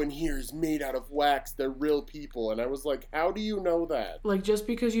 everyone here is made out of wax. They're real people. And I was like, how do you know that? Like, just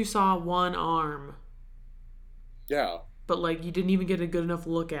because you saw one arm, Yeah. but like you didn't even get a good enough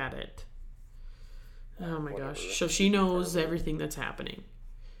look at it. Oh my Whatever. gosh. So she knows everything that's happening.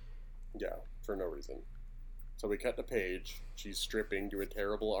 Yeah, for no reason. So we cut to Paige. She's stripping to a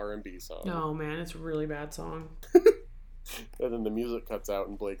terrible R&B song. Oh man, it's a really bad song. And then the music cuts out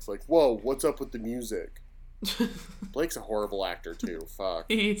and Blake's like, whoa, what's up with the music? Blake's a horrible actor too. Fuck.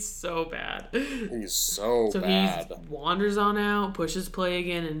 He's so bad. He's so So bad. he wanders on out, pushes play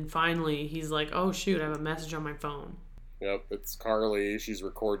again, and finally he's like, oh shoot, I have a message on my phone. Yep, it's Carly. She's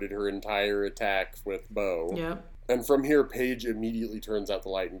recorded her entire attack with Bo. Yep. And from here, Paige immediately turns out the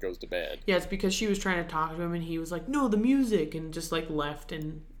light and goes to bed. Yeah, it's because she was trying to talk to him and he was like, no, the music, and just like left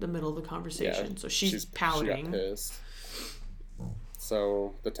in the middle of the conversation. So she's She pouting. got pissed.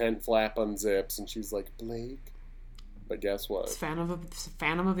 So the tent flap unzips and she's like, Blake? But guess what? It's Phantom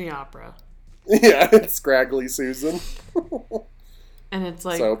of the Opera. Yeah, it's Scraggly Susan. And it's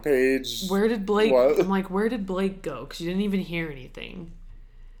like, So Paige... where did Blake... What? I'm like, where did Blake go? Because you didn't even hear anything.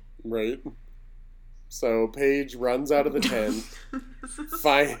 Right. So Paige runs out of the tent.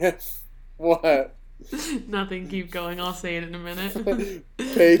 What? Nothing, keep going. I'll say it in a minute.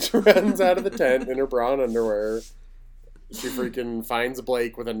 Paige runs out of the tent in her bra and underwear. She freaking finds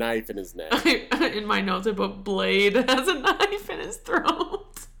Blake with a knife in his neck. In my notes, I put Blade has a knife in his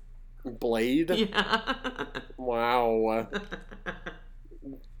throat. Blade? Yeah. Wow.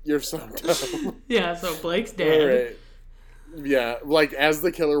 You're so dumb. Yeah, so Blake's dead. Alright. Yeah, like as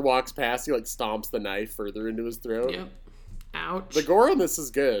the killer walks past, he like stomps the knife further into his throat. Yep. Ouch. The gore on this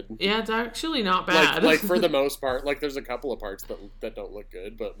is good. Yeah, it's actually not bad. Like for the most part, like there's a couple of parts that don't look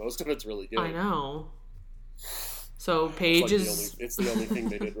good, but most of it's really good. I know. So Paige is... It's the only thing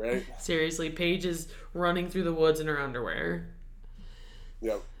they did right. Seriously, Paige is running through the woods in her underwear.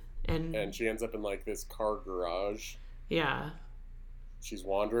 Yep. And And she ends up in like this car garage. yeah. She's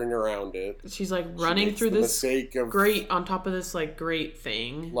wandering around it. She's like She running makes through the this mistake of grate on top of this like grate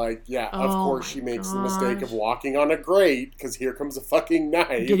thing. like of Oh course my she makes the mistake gosh. of walking on a grate because here comes a fucking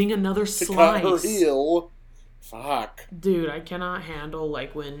knife Getting another to cut her slice. heel. Fuck. Dude, I cannot handle,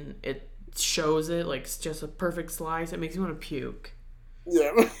 like, when it shows it, like, it's just a perfect slice. It makes me want to puke.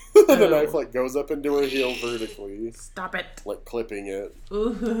 Yeah. The Oh. knife, like, goes up into her heel vertically. Stop it. Like, clipping it.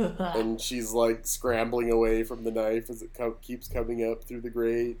 Ugh. And she's, like, scrambling away from the knife as it keeps coming up through the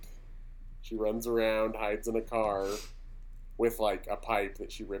grate. She runs around, hides in a car with, like, a pipe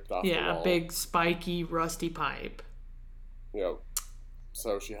that she ripped off the Yeah, wall. a big, spiky, rusty pipe. Yep.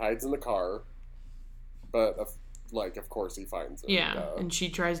 So she hides in the car, but, of course he finds her. Yeah, Duh. and she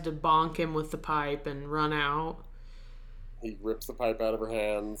tries to bonk him with the pipe and run out. He rips the pipe out of her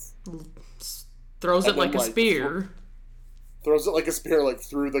hands, Throws it And like then, a like, spear. throws it like a spear, like,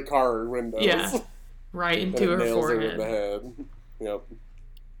 through the car windows. Yeah. Right And into it her nails her in forehead. the head. Yep.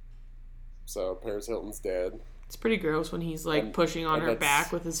 So Paris Hilton's dead. It's pretty gross when he's like And- pushing on and her that's-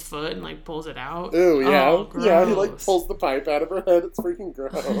 back with his foot and like pulls it out. Ooh, yeah. Oh, Yeah, he, like, gross. pulls the pipe out of her head. It's freaking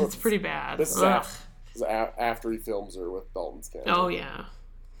gross. It's pretty bad. This is Ugh. after he films her with Dalton's camera. Oh yeah.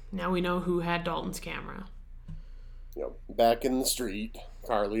 Now we know who had Dalton's camera. Yep. Back in the street,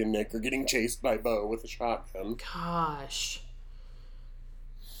 Carly and Nick are getting chased by Bo with a shotgun. Gosh.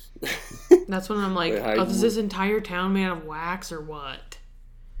 That's when I'm like, They hide is in- this entire town made of wax or what?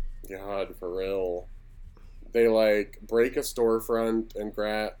 God, for real. They, like, break a storefront and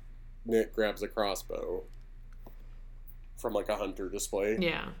Nick grabs a crossbow from, like, a hunter display.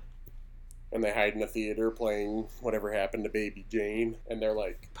 Yeah. And they hide in a theater playing Whatever Happened to Baby Jane. And they're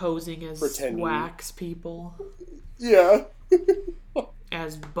like, Posing as Pretending. wax people. yeah.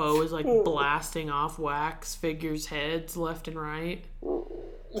 As Bo is like blasting off wax figures' heads left and right.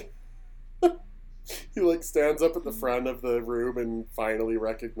 He, like, stands up at the front of the room and finally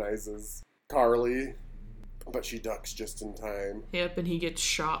recognizes Carly. But she ducks just in time. Yep, and he gets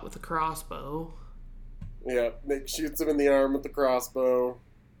shot with a crossbow. Yeah, Nick shoots him in the arm with the crossbow.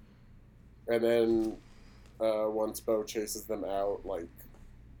 And then once Bo chases them out, like,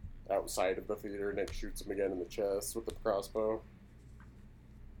 outside of the theater, Nick shoots him again in the chest with the crossbow.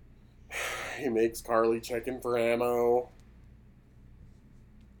 He makes Carly check him for ammo.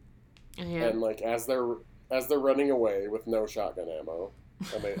 And yeah, And, like, as they're running away with no shotgun ammo,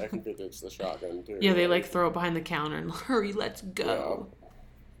 I think they ditched the shotgun, too. yeah, they like throw it behind the counter and hurry, let's go.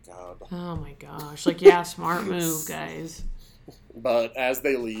 God. Oh my gosh. Like, yeah, smart move, guys. But as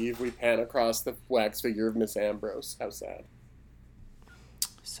they leave, we pan across the wax figure of Miss Ambrose. How sad.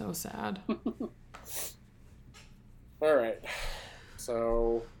 So sad. Alright.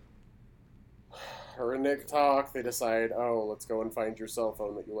 So, her and Nick talk. They decide, let's go and find your cell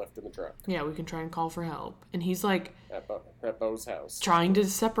phone that you left in the truck Yeah, we can try and call for help. And he's like at Bo's house. trying to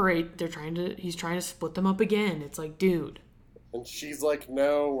separate. He's trying to split them up again. It's like, dude, And she's like,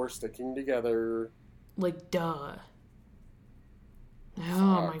 no, we're sticking together. like, duh. Oh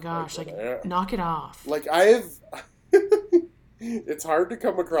Fuck, my gosh, like, like, knock it off. Like, it's hard to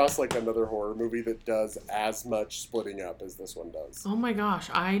come across, like, another horror movie that does as much splitting up as this one does. Oh my gosh,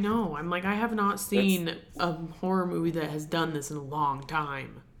 I know. I'm like, I have not seen a horror movie that has done this in a long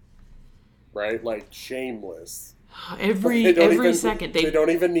time. Right? Like, Shameless. Every They don't even- second They don't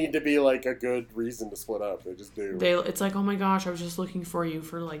even need to be, like, a good reason to split up. They just do. it's like, oh my gosh, I was just looking for you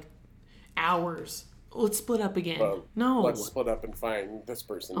for like hours. Let's split up again. Well, No. Let's split up and find this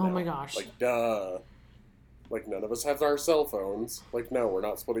person Oh now. my gosh. Like, duh. Like, none of us have our cell phones. Like, no, we're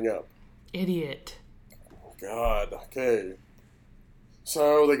not splitting up. Idiot. God, okay.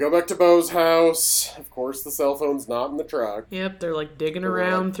 So, they go back to Bo's house. Of course, the cell phone's not in the truck. Yep, they're like digging They're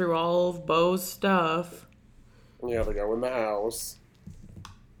around like- through all of Bo's stuff. Yeah, they go in the house.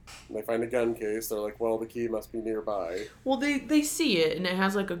 And they find a gun case. They're like, well, the key must be nearby. Well, they see it, and it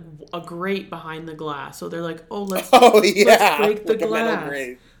has like a grate behind the glass. So they're like, oh, let's Oh, yeah! break the like a metal glass.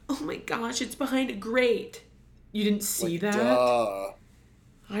 grate. Oh my gosh, it's behind a grate. You didn't see Like, that? Duh.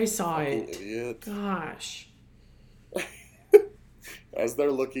 I saw Fucking it. idiot. Gosh. As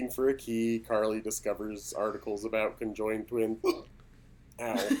they're looking for a key, Carly discovers articles about conjoined twins.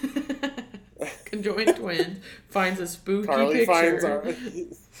 Ow. Conjoined twins finds a spooky Carly picture.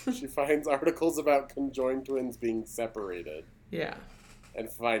 she finds articles about conjoined twins being separated Yeah. and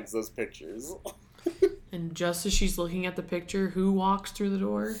finds those pictures. And just as she's looking at the picture, who walks through the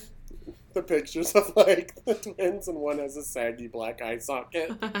door? The pictures of, like, the twins, and one has a saggy black eye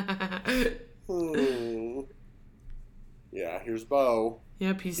socket. Yeah, here's Bo.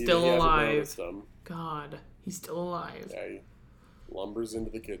 Yep, he's He still hasn't alive. noticed him. God, he's still alive. Yeah, he lumbers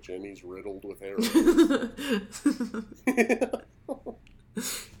into the kitchen. He's riddled with arrows.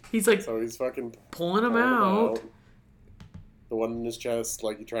 He's like So he's fucking pulling him pulling out. The one in his chest,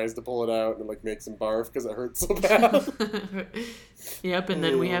 like, he tries to pull it out and it, like, makes him barf because it hurts so bad. Yep, and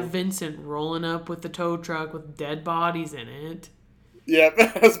then we have Vincent rolling up with the tow truck with dead bodies in it. Yep, it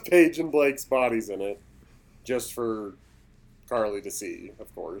has Paige and Blake's bodies in it. Just for Carly to see,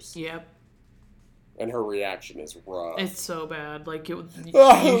 of course. Yep. And her reaction is rough. It's so bad. Like, you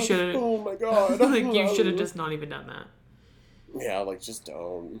Oh, should have... oh my god. like, you should have just not even done that. Yeah, like, just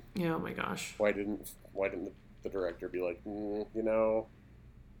don't. Yeah, oh my gosh. Why didn't the director be like, you know,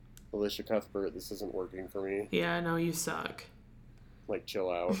 Alicia Cuthbert, this isn't working for me. Yeah, no, you suck. Like, chill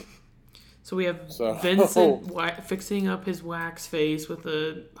out. So we have So- Vincent fixing up his wax face with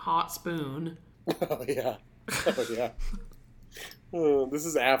a hot spoon. Oh, yeah. Oh, yeah. This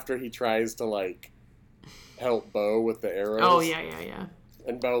is after he tries to, like, help Bo with the arrows. Oh, yeah.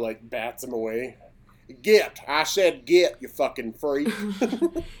 And Bo, like, bats him away. Get! I said get, you fucking freak.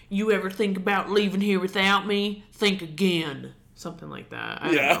 You ever think about leaving here without me? Think again. Something like that. I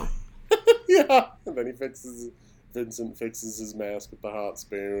don't Yeah. know. Yeah. And then Vincent fixes his mask with the hot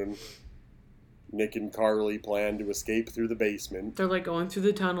spoon. Nick and Carly plan to escape through the basement. They're like going through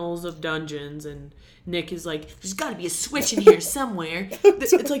the tunnels of dungeons, and Nick is like, "There's got to be a switch in here somewhere."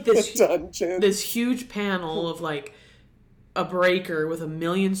 It's like this huge panel of like a breaker with a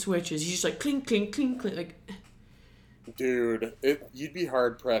million switches. He's just like clink, clink, clink, clink. Like, Dude, you'd be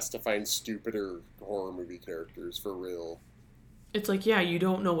hard pressed to find stupider horror movie characters for real. it's like, yeah, you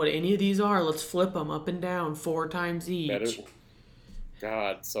don't know what any of these are. Let's flip them up and down 4 times each. Better.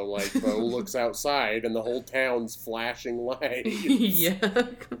 God, so like Bo looks outside and the whole town's flashing lights. Yeah.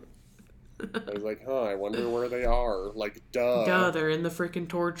 I was like, I wonder where they are. Like, duh. Duh, they're in the freaking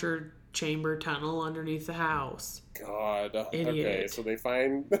torture chamber tunnel underneath the house. God. Okay, Idiot. so they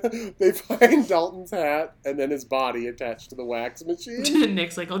find Dalton's hat and then his body attached to the wax machine.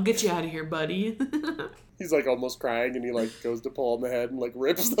 Nick's like, I'll get you out of here, buddy. He's like almost crying and he like goes to pull on the head and like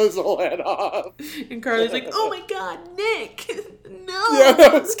rips his whole head off. And Carly's like, oh my god, Nick! No! Yeah,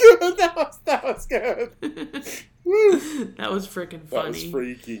 that was good. That was good. Woo. That was freaking That was funny.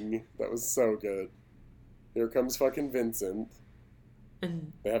 freaking. That was so good. Here comes fucking Vincent.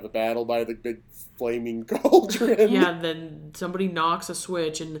 And They have a battle by the big flaming cauldron. yeah, then somebody knocks a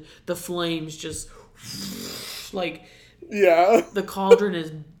switch and the flames just like Yeah. the cauldron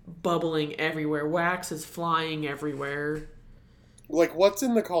is bubbling everywhere. Wax is flying everywhere. Like, what's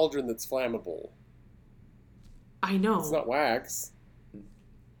in the cauldron that's flammable? I know. It's not wax.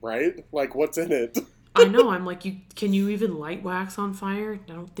 Right? Like, what's in it? I know. I'm like, can you even light wax on fire?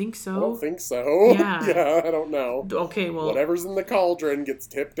 I don't think so. I don't think so. Yeah. Yeah, I don't know. Okay, well, Whatever's in the cauldron gets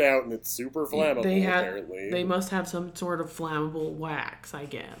tipped out and it's super flammable, apparently. They must have some sort of flammable wax, I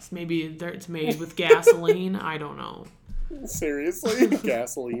guess. Maybe it's made with gasoline. I don't know. Seriously?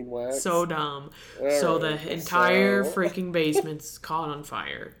 Gasoline wax? So dumb. All So right, the entire so- freaking basement's caught on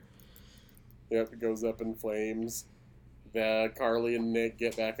fire. Yep, it goes up in flames. Carly and Nick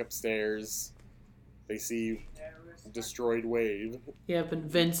get back upstairs. They see destroyed Wade. Yep, and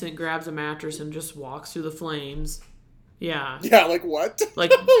Vincent grabs a mattress and just walks through the flames. Yeah. Yeah, like what?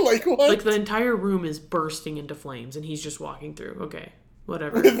 Like- like what? Like the entire room is bursting into flames and he's just walking through. Okay.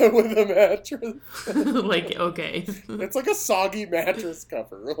 Whatever. with a mattress. Like, okay. It's like a soggy mattress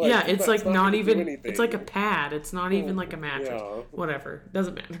cover. Like, Yeah, it's that's like not gonna do even. anything. It's like a pad. It's not even like a mattress. Yeah. Whatever.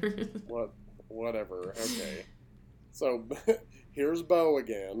 Doesn't matter. Whatever. Okay. So here's Bo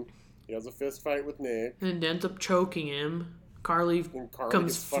again. He has a fist fight with Nick. And ends up choking him. Carly And Carly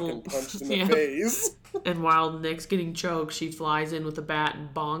comes gets fucking punched in the Yeah. face. And while Nick's getting choked, she flies in with a bat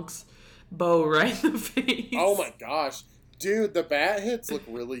and bonks Bo right in the face. Oh my gosh. Dude, the bat hits look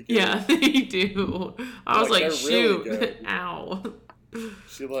really good. Yeah, they do. I was Like, like, they're really shoot. good. Ow.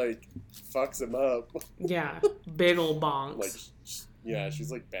 She like fucks him up. Yeah. Big ol' bonks. Like, yeah,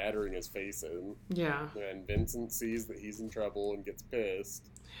 she's like battering his face in. Yeah. And Vincent sees that he's in trouble and gets pissed.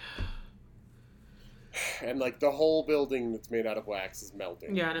 And like the whole building that's made out of wax is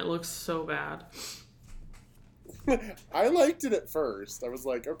melting. Yeah, and it looks so bad. I liked it at first. I was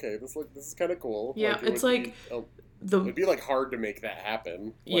like, okay, this is kind of cool. Yeah, it it's would like it'd be like hard to make that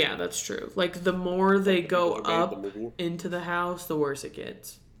happen. Like, Yeah, that's true. Like, the more they the go people who made the up movie. into the house, the worse it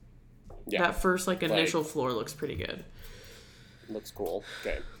gets. Yeah, That first, like, initial floor looks pretty good. looks cool.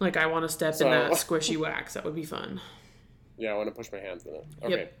 Okay, Like, I want to step So- in that squishy wax. That would be fun. yeah, I want to push my hands in it. Okay,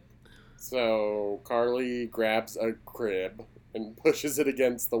 Yep. so Carly grabs a crib and pushes it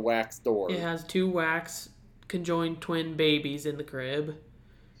against the wax door. It has 2 wax conjoined twin babies in the crib.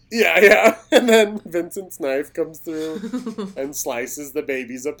 Yeah, and then Vincent's knife comes through and slices the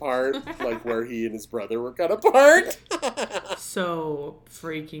babies apart, like where he and his brother were cut apart. So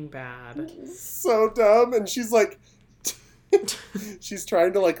freaking bad. So dumb, and she's like, she's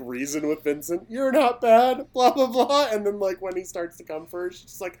trying to like reason with Vincent. You're not bad, blah blah blah. And then like when he starts to come for her, she's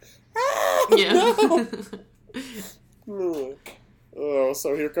just like, ah, Yeah. no. Oh,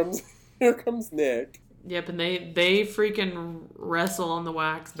 so here comes Nick. Yep, and they freaking wrestle on the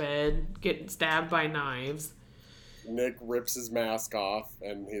wax bed, getting stabbed by knives. Nick rips his mask off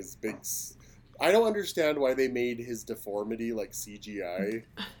and his big. I don't understand why they made his deformity like CGI.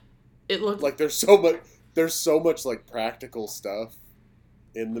 It looked Like there's so much like practical stuff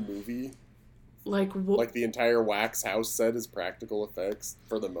in the movie. like Like the entire wax house set is practical effects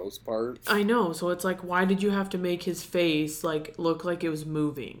for the most part. I know, so it's like, why did you have to make his face like look like it was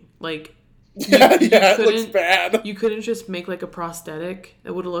moving? Like, Yeah, you it looks couldn't- bad. you couldn't just make like a prosthetic.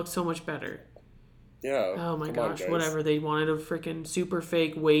 It would have looked so much better. Yeah. Oh my come on, gosh, guys. whatever. They wanted a freaking super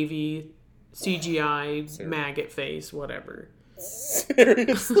fake wavy CGI Seriously. maggot face, whatever.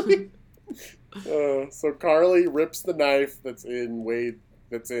 Seriously. So Carly rips the knife that's in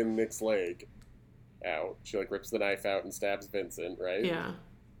Nick's leg out. She like rips the knife out and stabs Vincent, right? Yeah.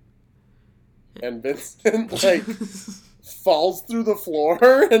 And Vincent like falls through the floor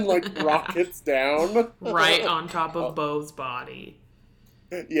and like rockets down. Right on top of Bo's body.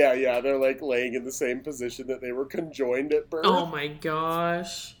 Yeah, they're like laying in the same position that they were conjoined at birth. Oh my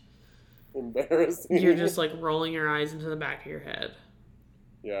gosh. Embarrassing. You're just like rolling your eyes into the back of your head.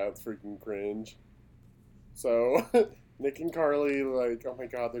 Yeah, it's freaking cringe. So, Nick and Carly, like, oh my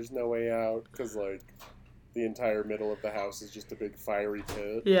god, there's no way out. Because, like, the entire middle of the house is just a big fiery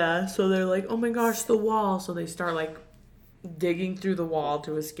pit. Yeah, so they're like, oh my gosh, the wall. So they start like digging through the wall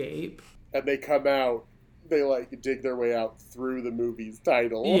to escape. And they come out, they, like, dig their way out through the movie's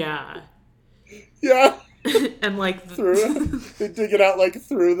title. Yeah. Yeah, And like, they dig it out, like,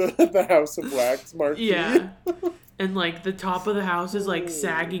 through the House of Wax marquee. yeah. And like the top of the house is like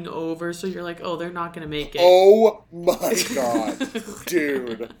sagging over, so you're like, oh, they're not gonna make it. Oh my god,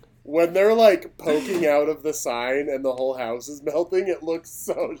 dude. When they're like poking out of the sign and the whole house is melting, it looks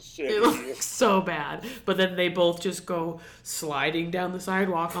so shitty. It looks so bad. But then they both just go sliding down the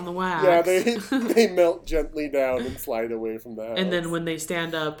sidewalk on the wax. Yeah, they melt gently down and slide away from the house. And then when they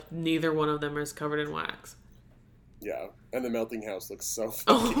stand up, neither one of them is covered in wax. Yeah, and the melting house looks so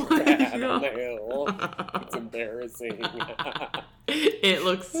Oh fucking my bad on God. the hill. It's embarrassing. It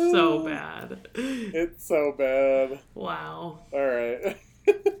looks so bad. It's so bad. Wow. Alright.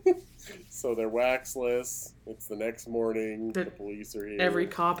 So they're waxless. It's the next morning. The police are here. Every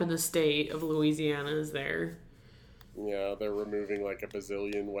cop in the state of Louisiana is there. Yeah, they're removing like a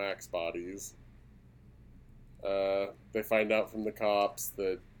bazillion wax bodies. They find out from the cops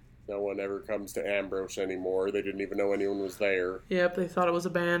that no one ever comes to Ambrose anymore. They didn't even know anyone was there. Yep, they thought it was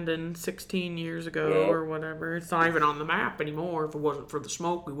abandoned 16 years ago Yep. or whatever. It's not even on the map anymore. If it wasn't for the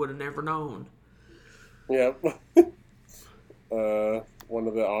smoke, we would have never known. Yep. One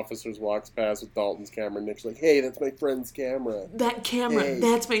of the officers walks past with Dalton's camera, and Nick's like, "Hey, that's my friend's camera." That camera, Hey.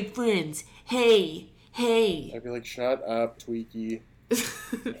 that's my friend's. Hey. I'd be like, "Shut up, Tweaky."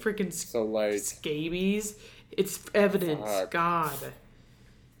 Freaking So like, scabies. It's evidence. Fuck. God.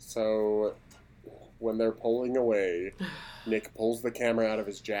 so when they're pulling away, Nick pulls the camera out of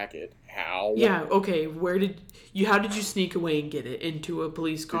his jacket. How? Yeah, okay. How did you sneak away and get it into a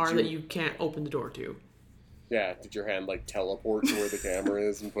police car you- that you can't open the door to? Yeah, did your hand like teleport to where the camera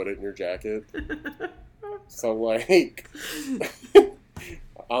is and put it in your jacket? So like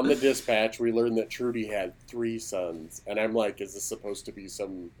on the dispatch we learned that Trudy had 3 sons. And I'm like, is this supposed to be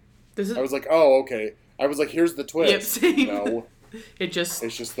some This is I was like, oh, okay. I was like, here's the twist. Yep, same. No, it just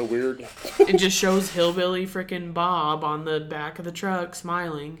it's just the weird shows hillbilly freaking Bob on the back of the truck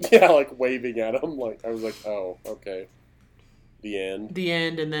smiling. yeah, like waving at him. Like I was like, oh, okay. The end. The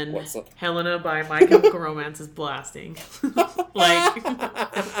end, and then What's up? Helena by My Chemical Romance is blasting, like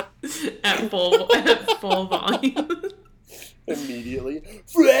at full volume. Immediately.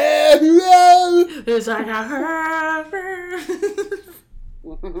 It's like a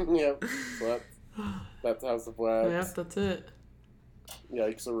Yep. So that's House of Wax. Yep, that's it.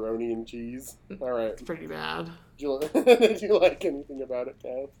 Yikes, aroni and cheese. Alright. It's pretty bad. Did you like anything about it,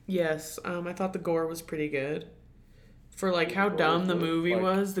 Kath? Yes, I thought the gore was pretty good. For like how Gore dumb the was, movie like-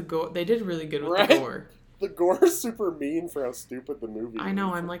 was, the gore they did really good with Right? the gore. The gore is super mean for how stupid the movie is. I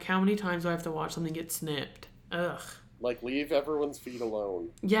know. I'm like, how many times do I have to watch something get snipped? Ugh. Like, leave everyone's feet alone.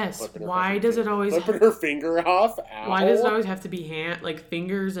 Yes. Flipping her Why fucking does finger- it always? Flipping her finger off? Ow. Why does it always have to be like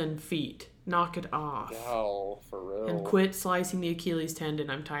fingers and feet? Knock it off. Oh, for real. And quit slicing the Achilles tendon.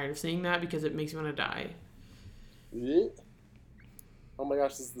 I'm tired of seeing that because it makes me want to die. Blech. Oh my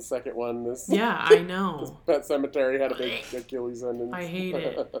gosh, this is the second one. This Yeah, I know. Pet Cemetery had a big Achilles tendon. I hate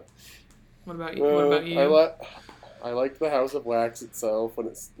it. What about you? What about you? I like the House of Wax itself when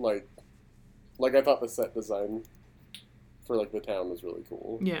it's like I thought the set design for like the town was really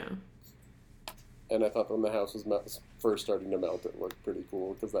cool. Yeah. And I thought when the house was first starting to melt, it looked pretty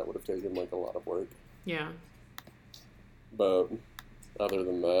cool because that would have taken like a lot of work. Yeah. But other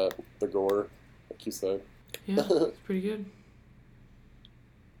than that, the gore, like you said, Yeah, it's pretty good.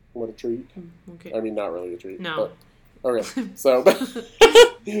 what a treat. Okay. I mean, not really a treat. No. But, okay, so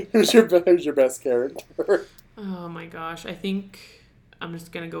who's your best character? Oh my gosh. I think I'm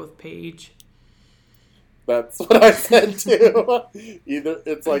just going to go with Paige. That's what I said too. Either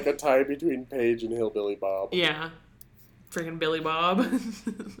it's like a tie between Paige and Hillbilly Bob. Yeah. Freaking Billy Bob.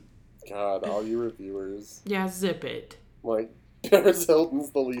 God, all you reviewers. Yeah, zip it. Like, Paris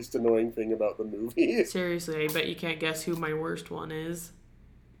Hilton's the least annoying thing about the movie. Seriously, I bet you can't guess who my worst one is.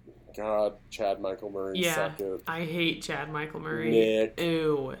 God, Chad Michael Murray, Yeah, suck it. I hate Chad Michael Murray. Nick.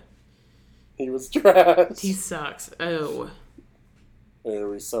 Ew. He was trash. He sucks. Ew. It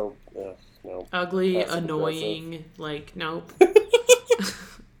was so... no. Ugly, That's annoying, like, nope.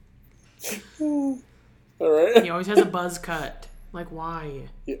 Alright. He always has a buzz cut. Like, why?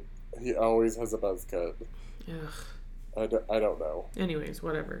 He always has a buzz cut. Ugh. I don't know. Anyways,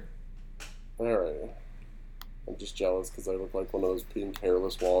 whatever. Alright. I'm just jealous because I look like one of those pink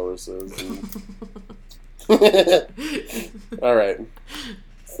hairless walruses. And... Alright.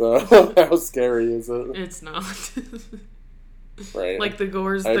 So, how scary is it? It's not. Right. Like, the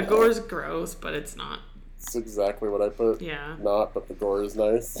gore's gross, but it's not. It's exactly what I put. Yeah. Not, but the gore is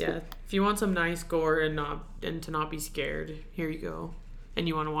nice. Yeah. If you want some nice gore and to not be scared, here you go. And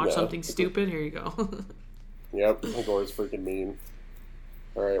you want to watch something stupid, here you go. Yep, the gore is freaking mean.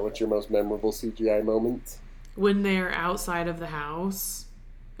 Alright, what's your most memorable CGI moment? When they're outside of the house,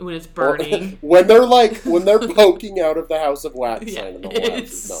 when it's burning. when they're poking out of the House of Wax sign and the wax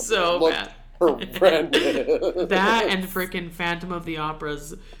it's is melting. so bad. Horrendous. That and freaking Phantom of the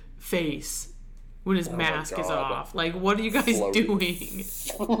Opera's face when his mask is God. off. Like, what are you guys doing?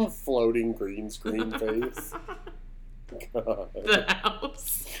 Floating green screen face. God. The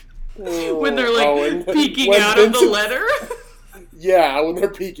house. Oh, When they're like peeking when out of the Vincent- letter. Yeah, when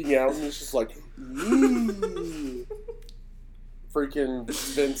they're peeking out and it's just like, ooh. Freaking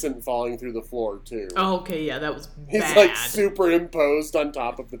Vincent falling through the floor too. Oh, okay, yeah, that was bad. He's like superimposed on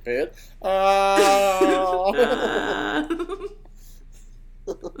top of the pit. Oh.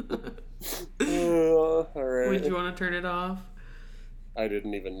 All right. Would you want to turn it off? I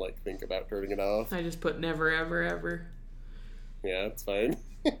didn't even think about turning it off. I just put never, ever, ever. Yeah, it's fine.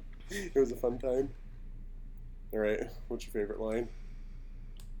 It was a fun time. All right, what's your favorite line?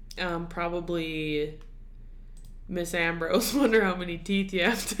 Probably Miss Ambrose. Wonder how many teeth you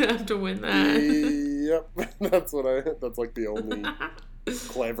have to win that. Yep, that's like the only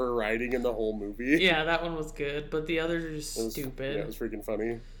clever writing in the whole movie. Yeah, that one was good, but the others are just stupid. Yeah, it was freaking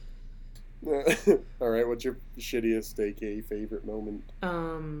funny. All right, what's your shittiest, aka favorite moment?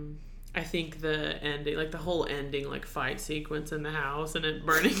 I think the ending, like the whole ending, like fight sequence in the house and it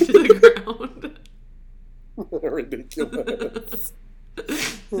burning to the ground. Ridiculous.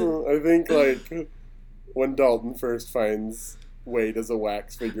 I think when Dalton first finds Wade as a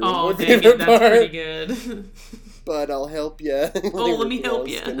wax figure. Oh, my dang favorite it, that's part. pretty good. But I'll help you. Oh, let me help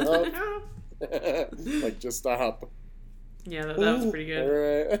you. Just stop. Yeah, that was pretty good.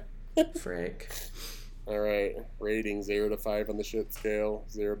 All right. Frick. All right. Rating 0 to 5 on the shit scale.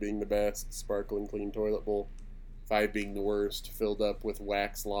 0 being the best, sparkling clean toilet bowl. 5 being the worst, filled up with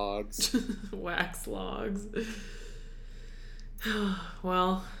wax logs. Wax logs.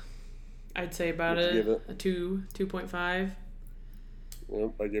 Well, I'd say about What'd you give it? a 2.5.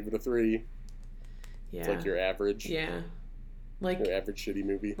 Yep, I give it a 3. Yeah. It's like your average. Yeah. Like, Your average shitty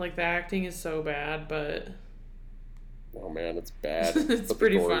movie. like the acting is so bad, but Oh man, it's bad. It's But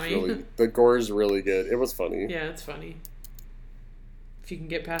pretty the gore is funny. the gore is really good. It was funny. yeah, it's funny. If you can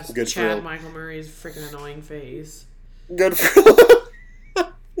get past Good for Chad him. Michael Murray's freaking annoying face. Good for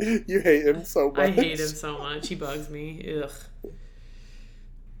You hate him so much. I hate him so much. He bugs me. Ugh.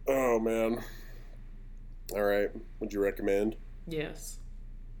 Oh man. Alright. Would you recommend? Yes.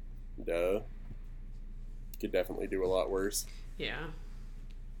 Duh. Could definitely do a lot worse. Yeah.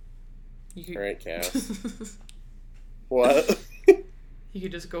 You could, Alright, Cass. What? you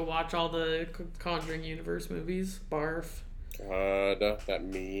could just go watch all the Conjuring Universe movies. Barf. God, that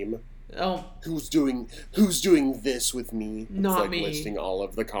meme. Oh, Who's doing this with me? Not it's like me. listing all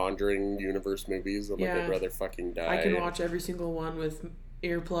of the Conjuring universe movies. I'm like, Yeah. I'd rather fucking die. I can watch every single one with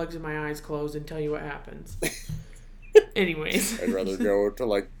earplugs and my eyes closed and tell you what happens. Anyways. I'd rather go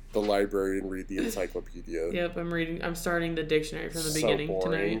to the library and read the encyclopedia. Yep, I'm starting the dictionary from the So beginning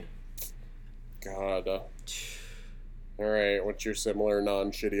boring. tonight. God. Alright, what's your similar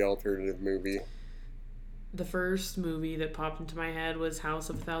non-shitty alternative movie? The first movie that popped into my head was House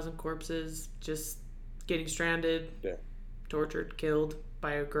of a Thousand Corpses. Just getting stranded, Yeah. tortured, killed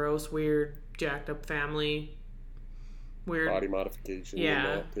by a gross, weird, jacked up family. Weird. Body modification. Yeah.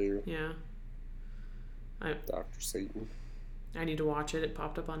 And that too. Yeah. Dr. Satan. I need to watch it. It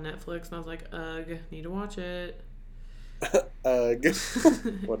popped up on Netflix, and I was like, ugh, need to watch it. Ugh.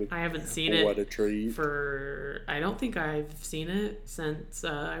 I haven't seen it What a treat. I don't think I've seen it since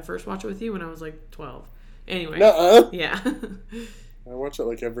I first watched it with you when I was like 12. Anyway. Nuh-uh. Yeah. I watch it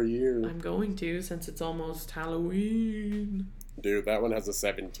like every year. I'm going to since it's almost Halloween. Dude, that one has a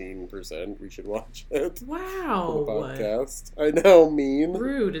 17%. We should watch it. Wow. For the podcast. I know, mean.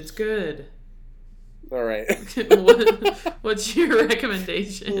 Rude. It's good. Alright. What's your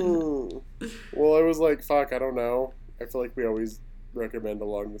recommendation? Well, I was like, fuck, I don't know. I feel like we always recommend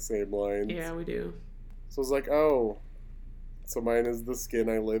along the same lines. Yeah, we do. So I was like, oh. So mine is The Skin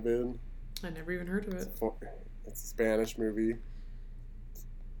I Live In. I never even heard of it. It's a Spanish movie.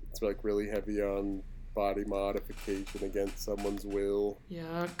 It's like really heavy on body modification against someone's will.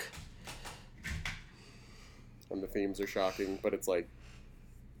 Yuck. And the themes are shocking, but it's like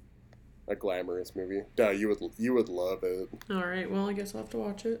a glamorous movie. Duh, you would love it. Alright, well, I guess I'll have to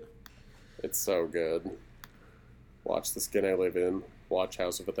watch it. It's so good. Watch The Skin I Live In. Watch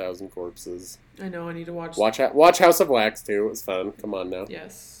House of a Thousand Corpses. I know, I need to watch... Watch House of Wax, too. It was fun. Come on now.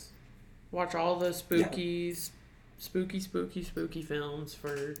 Yes. Watch all the spooky films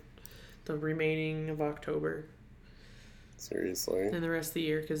for the remaining of October. Seriously. And the rest of the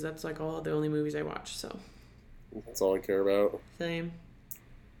year, because that's like all the only movies I watch, so. That's all I care about. Same.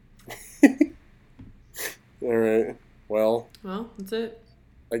 Alright. Well, that's it.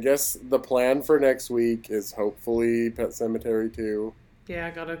 I guess the plan for next week is hopefully Pet Sematary 2. Yeah, I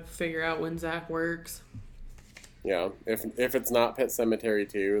gotta figure out when Zach works. Yeah, if it's not Pet Sematary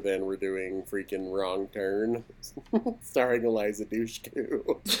 2, then we're doing freaking Wrong Turn, starring Eliza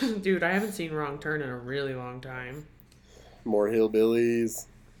Dushku. Dude, I haven't seen Wrong Turn in a really long time. More hillbillies.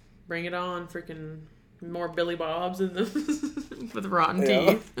 Bring it on, freaking more Billy Bobs in the with rotten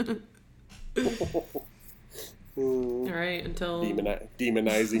Yeah. teeth. Alright, until...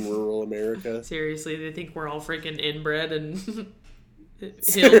 Demonizing rural America. Seriously, they think we're all freaking inbred and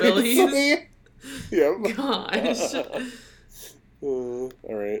hillbillies? Yep. Gosh.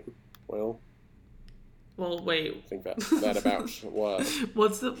 Alright, well, Well, wait. I think that about what?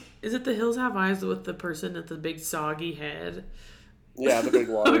 Is it The Hills Have Eyes with the person at the big soggy head? Yeah, the big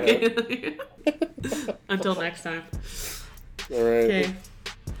water head. Okay. Until next time. Alright. Okay.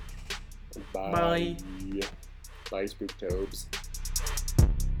 Bye. Bye. Bye, Spooktobes.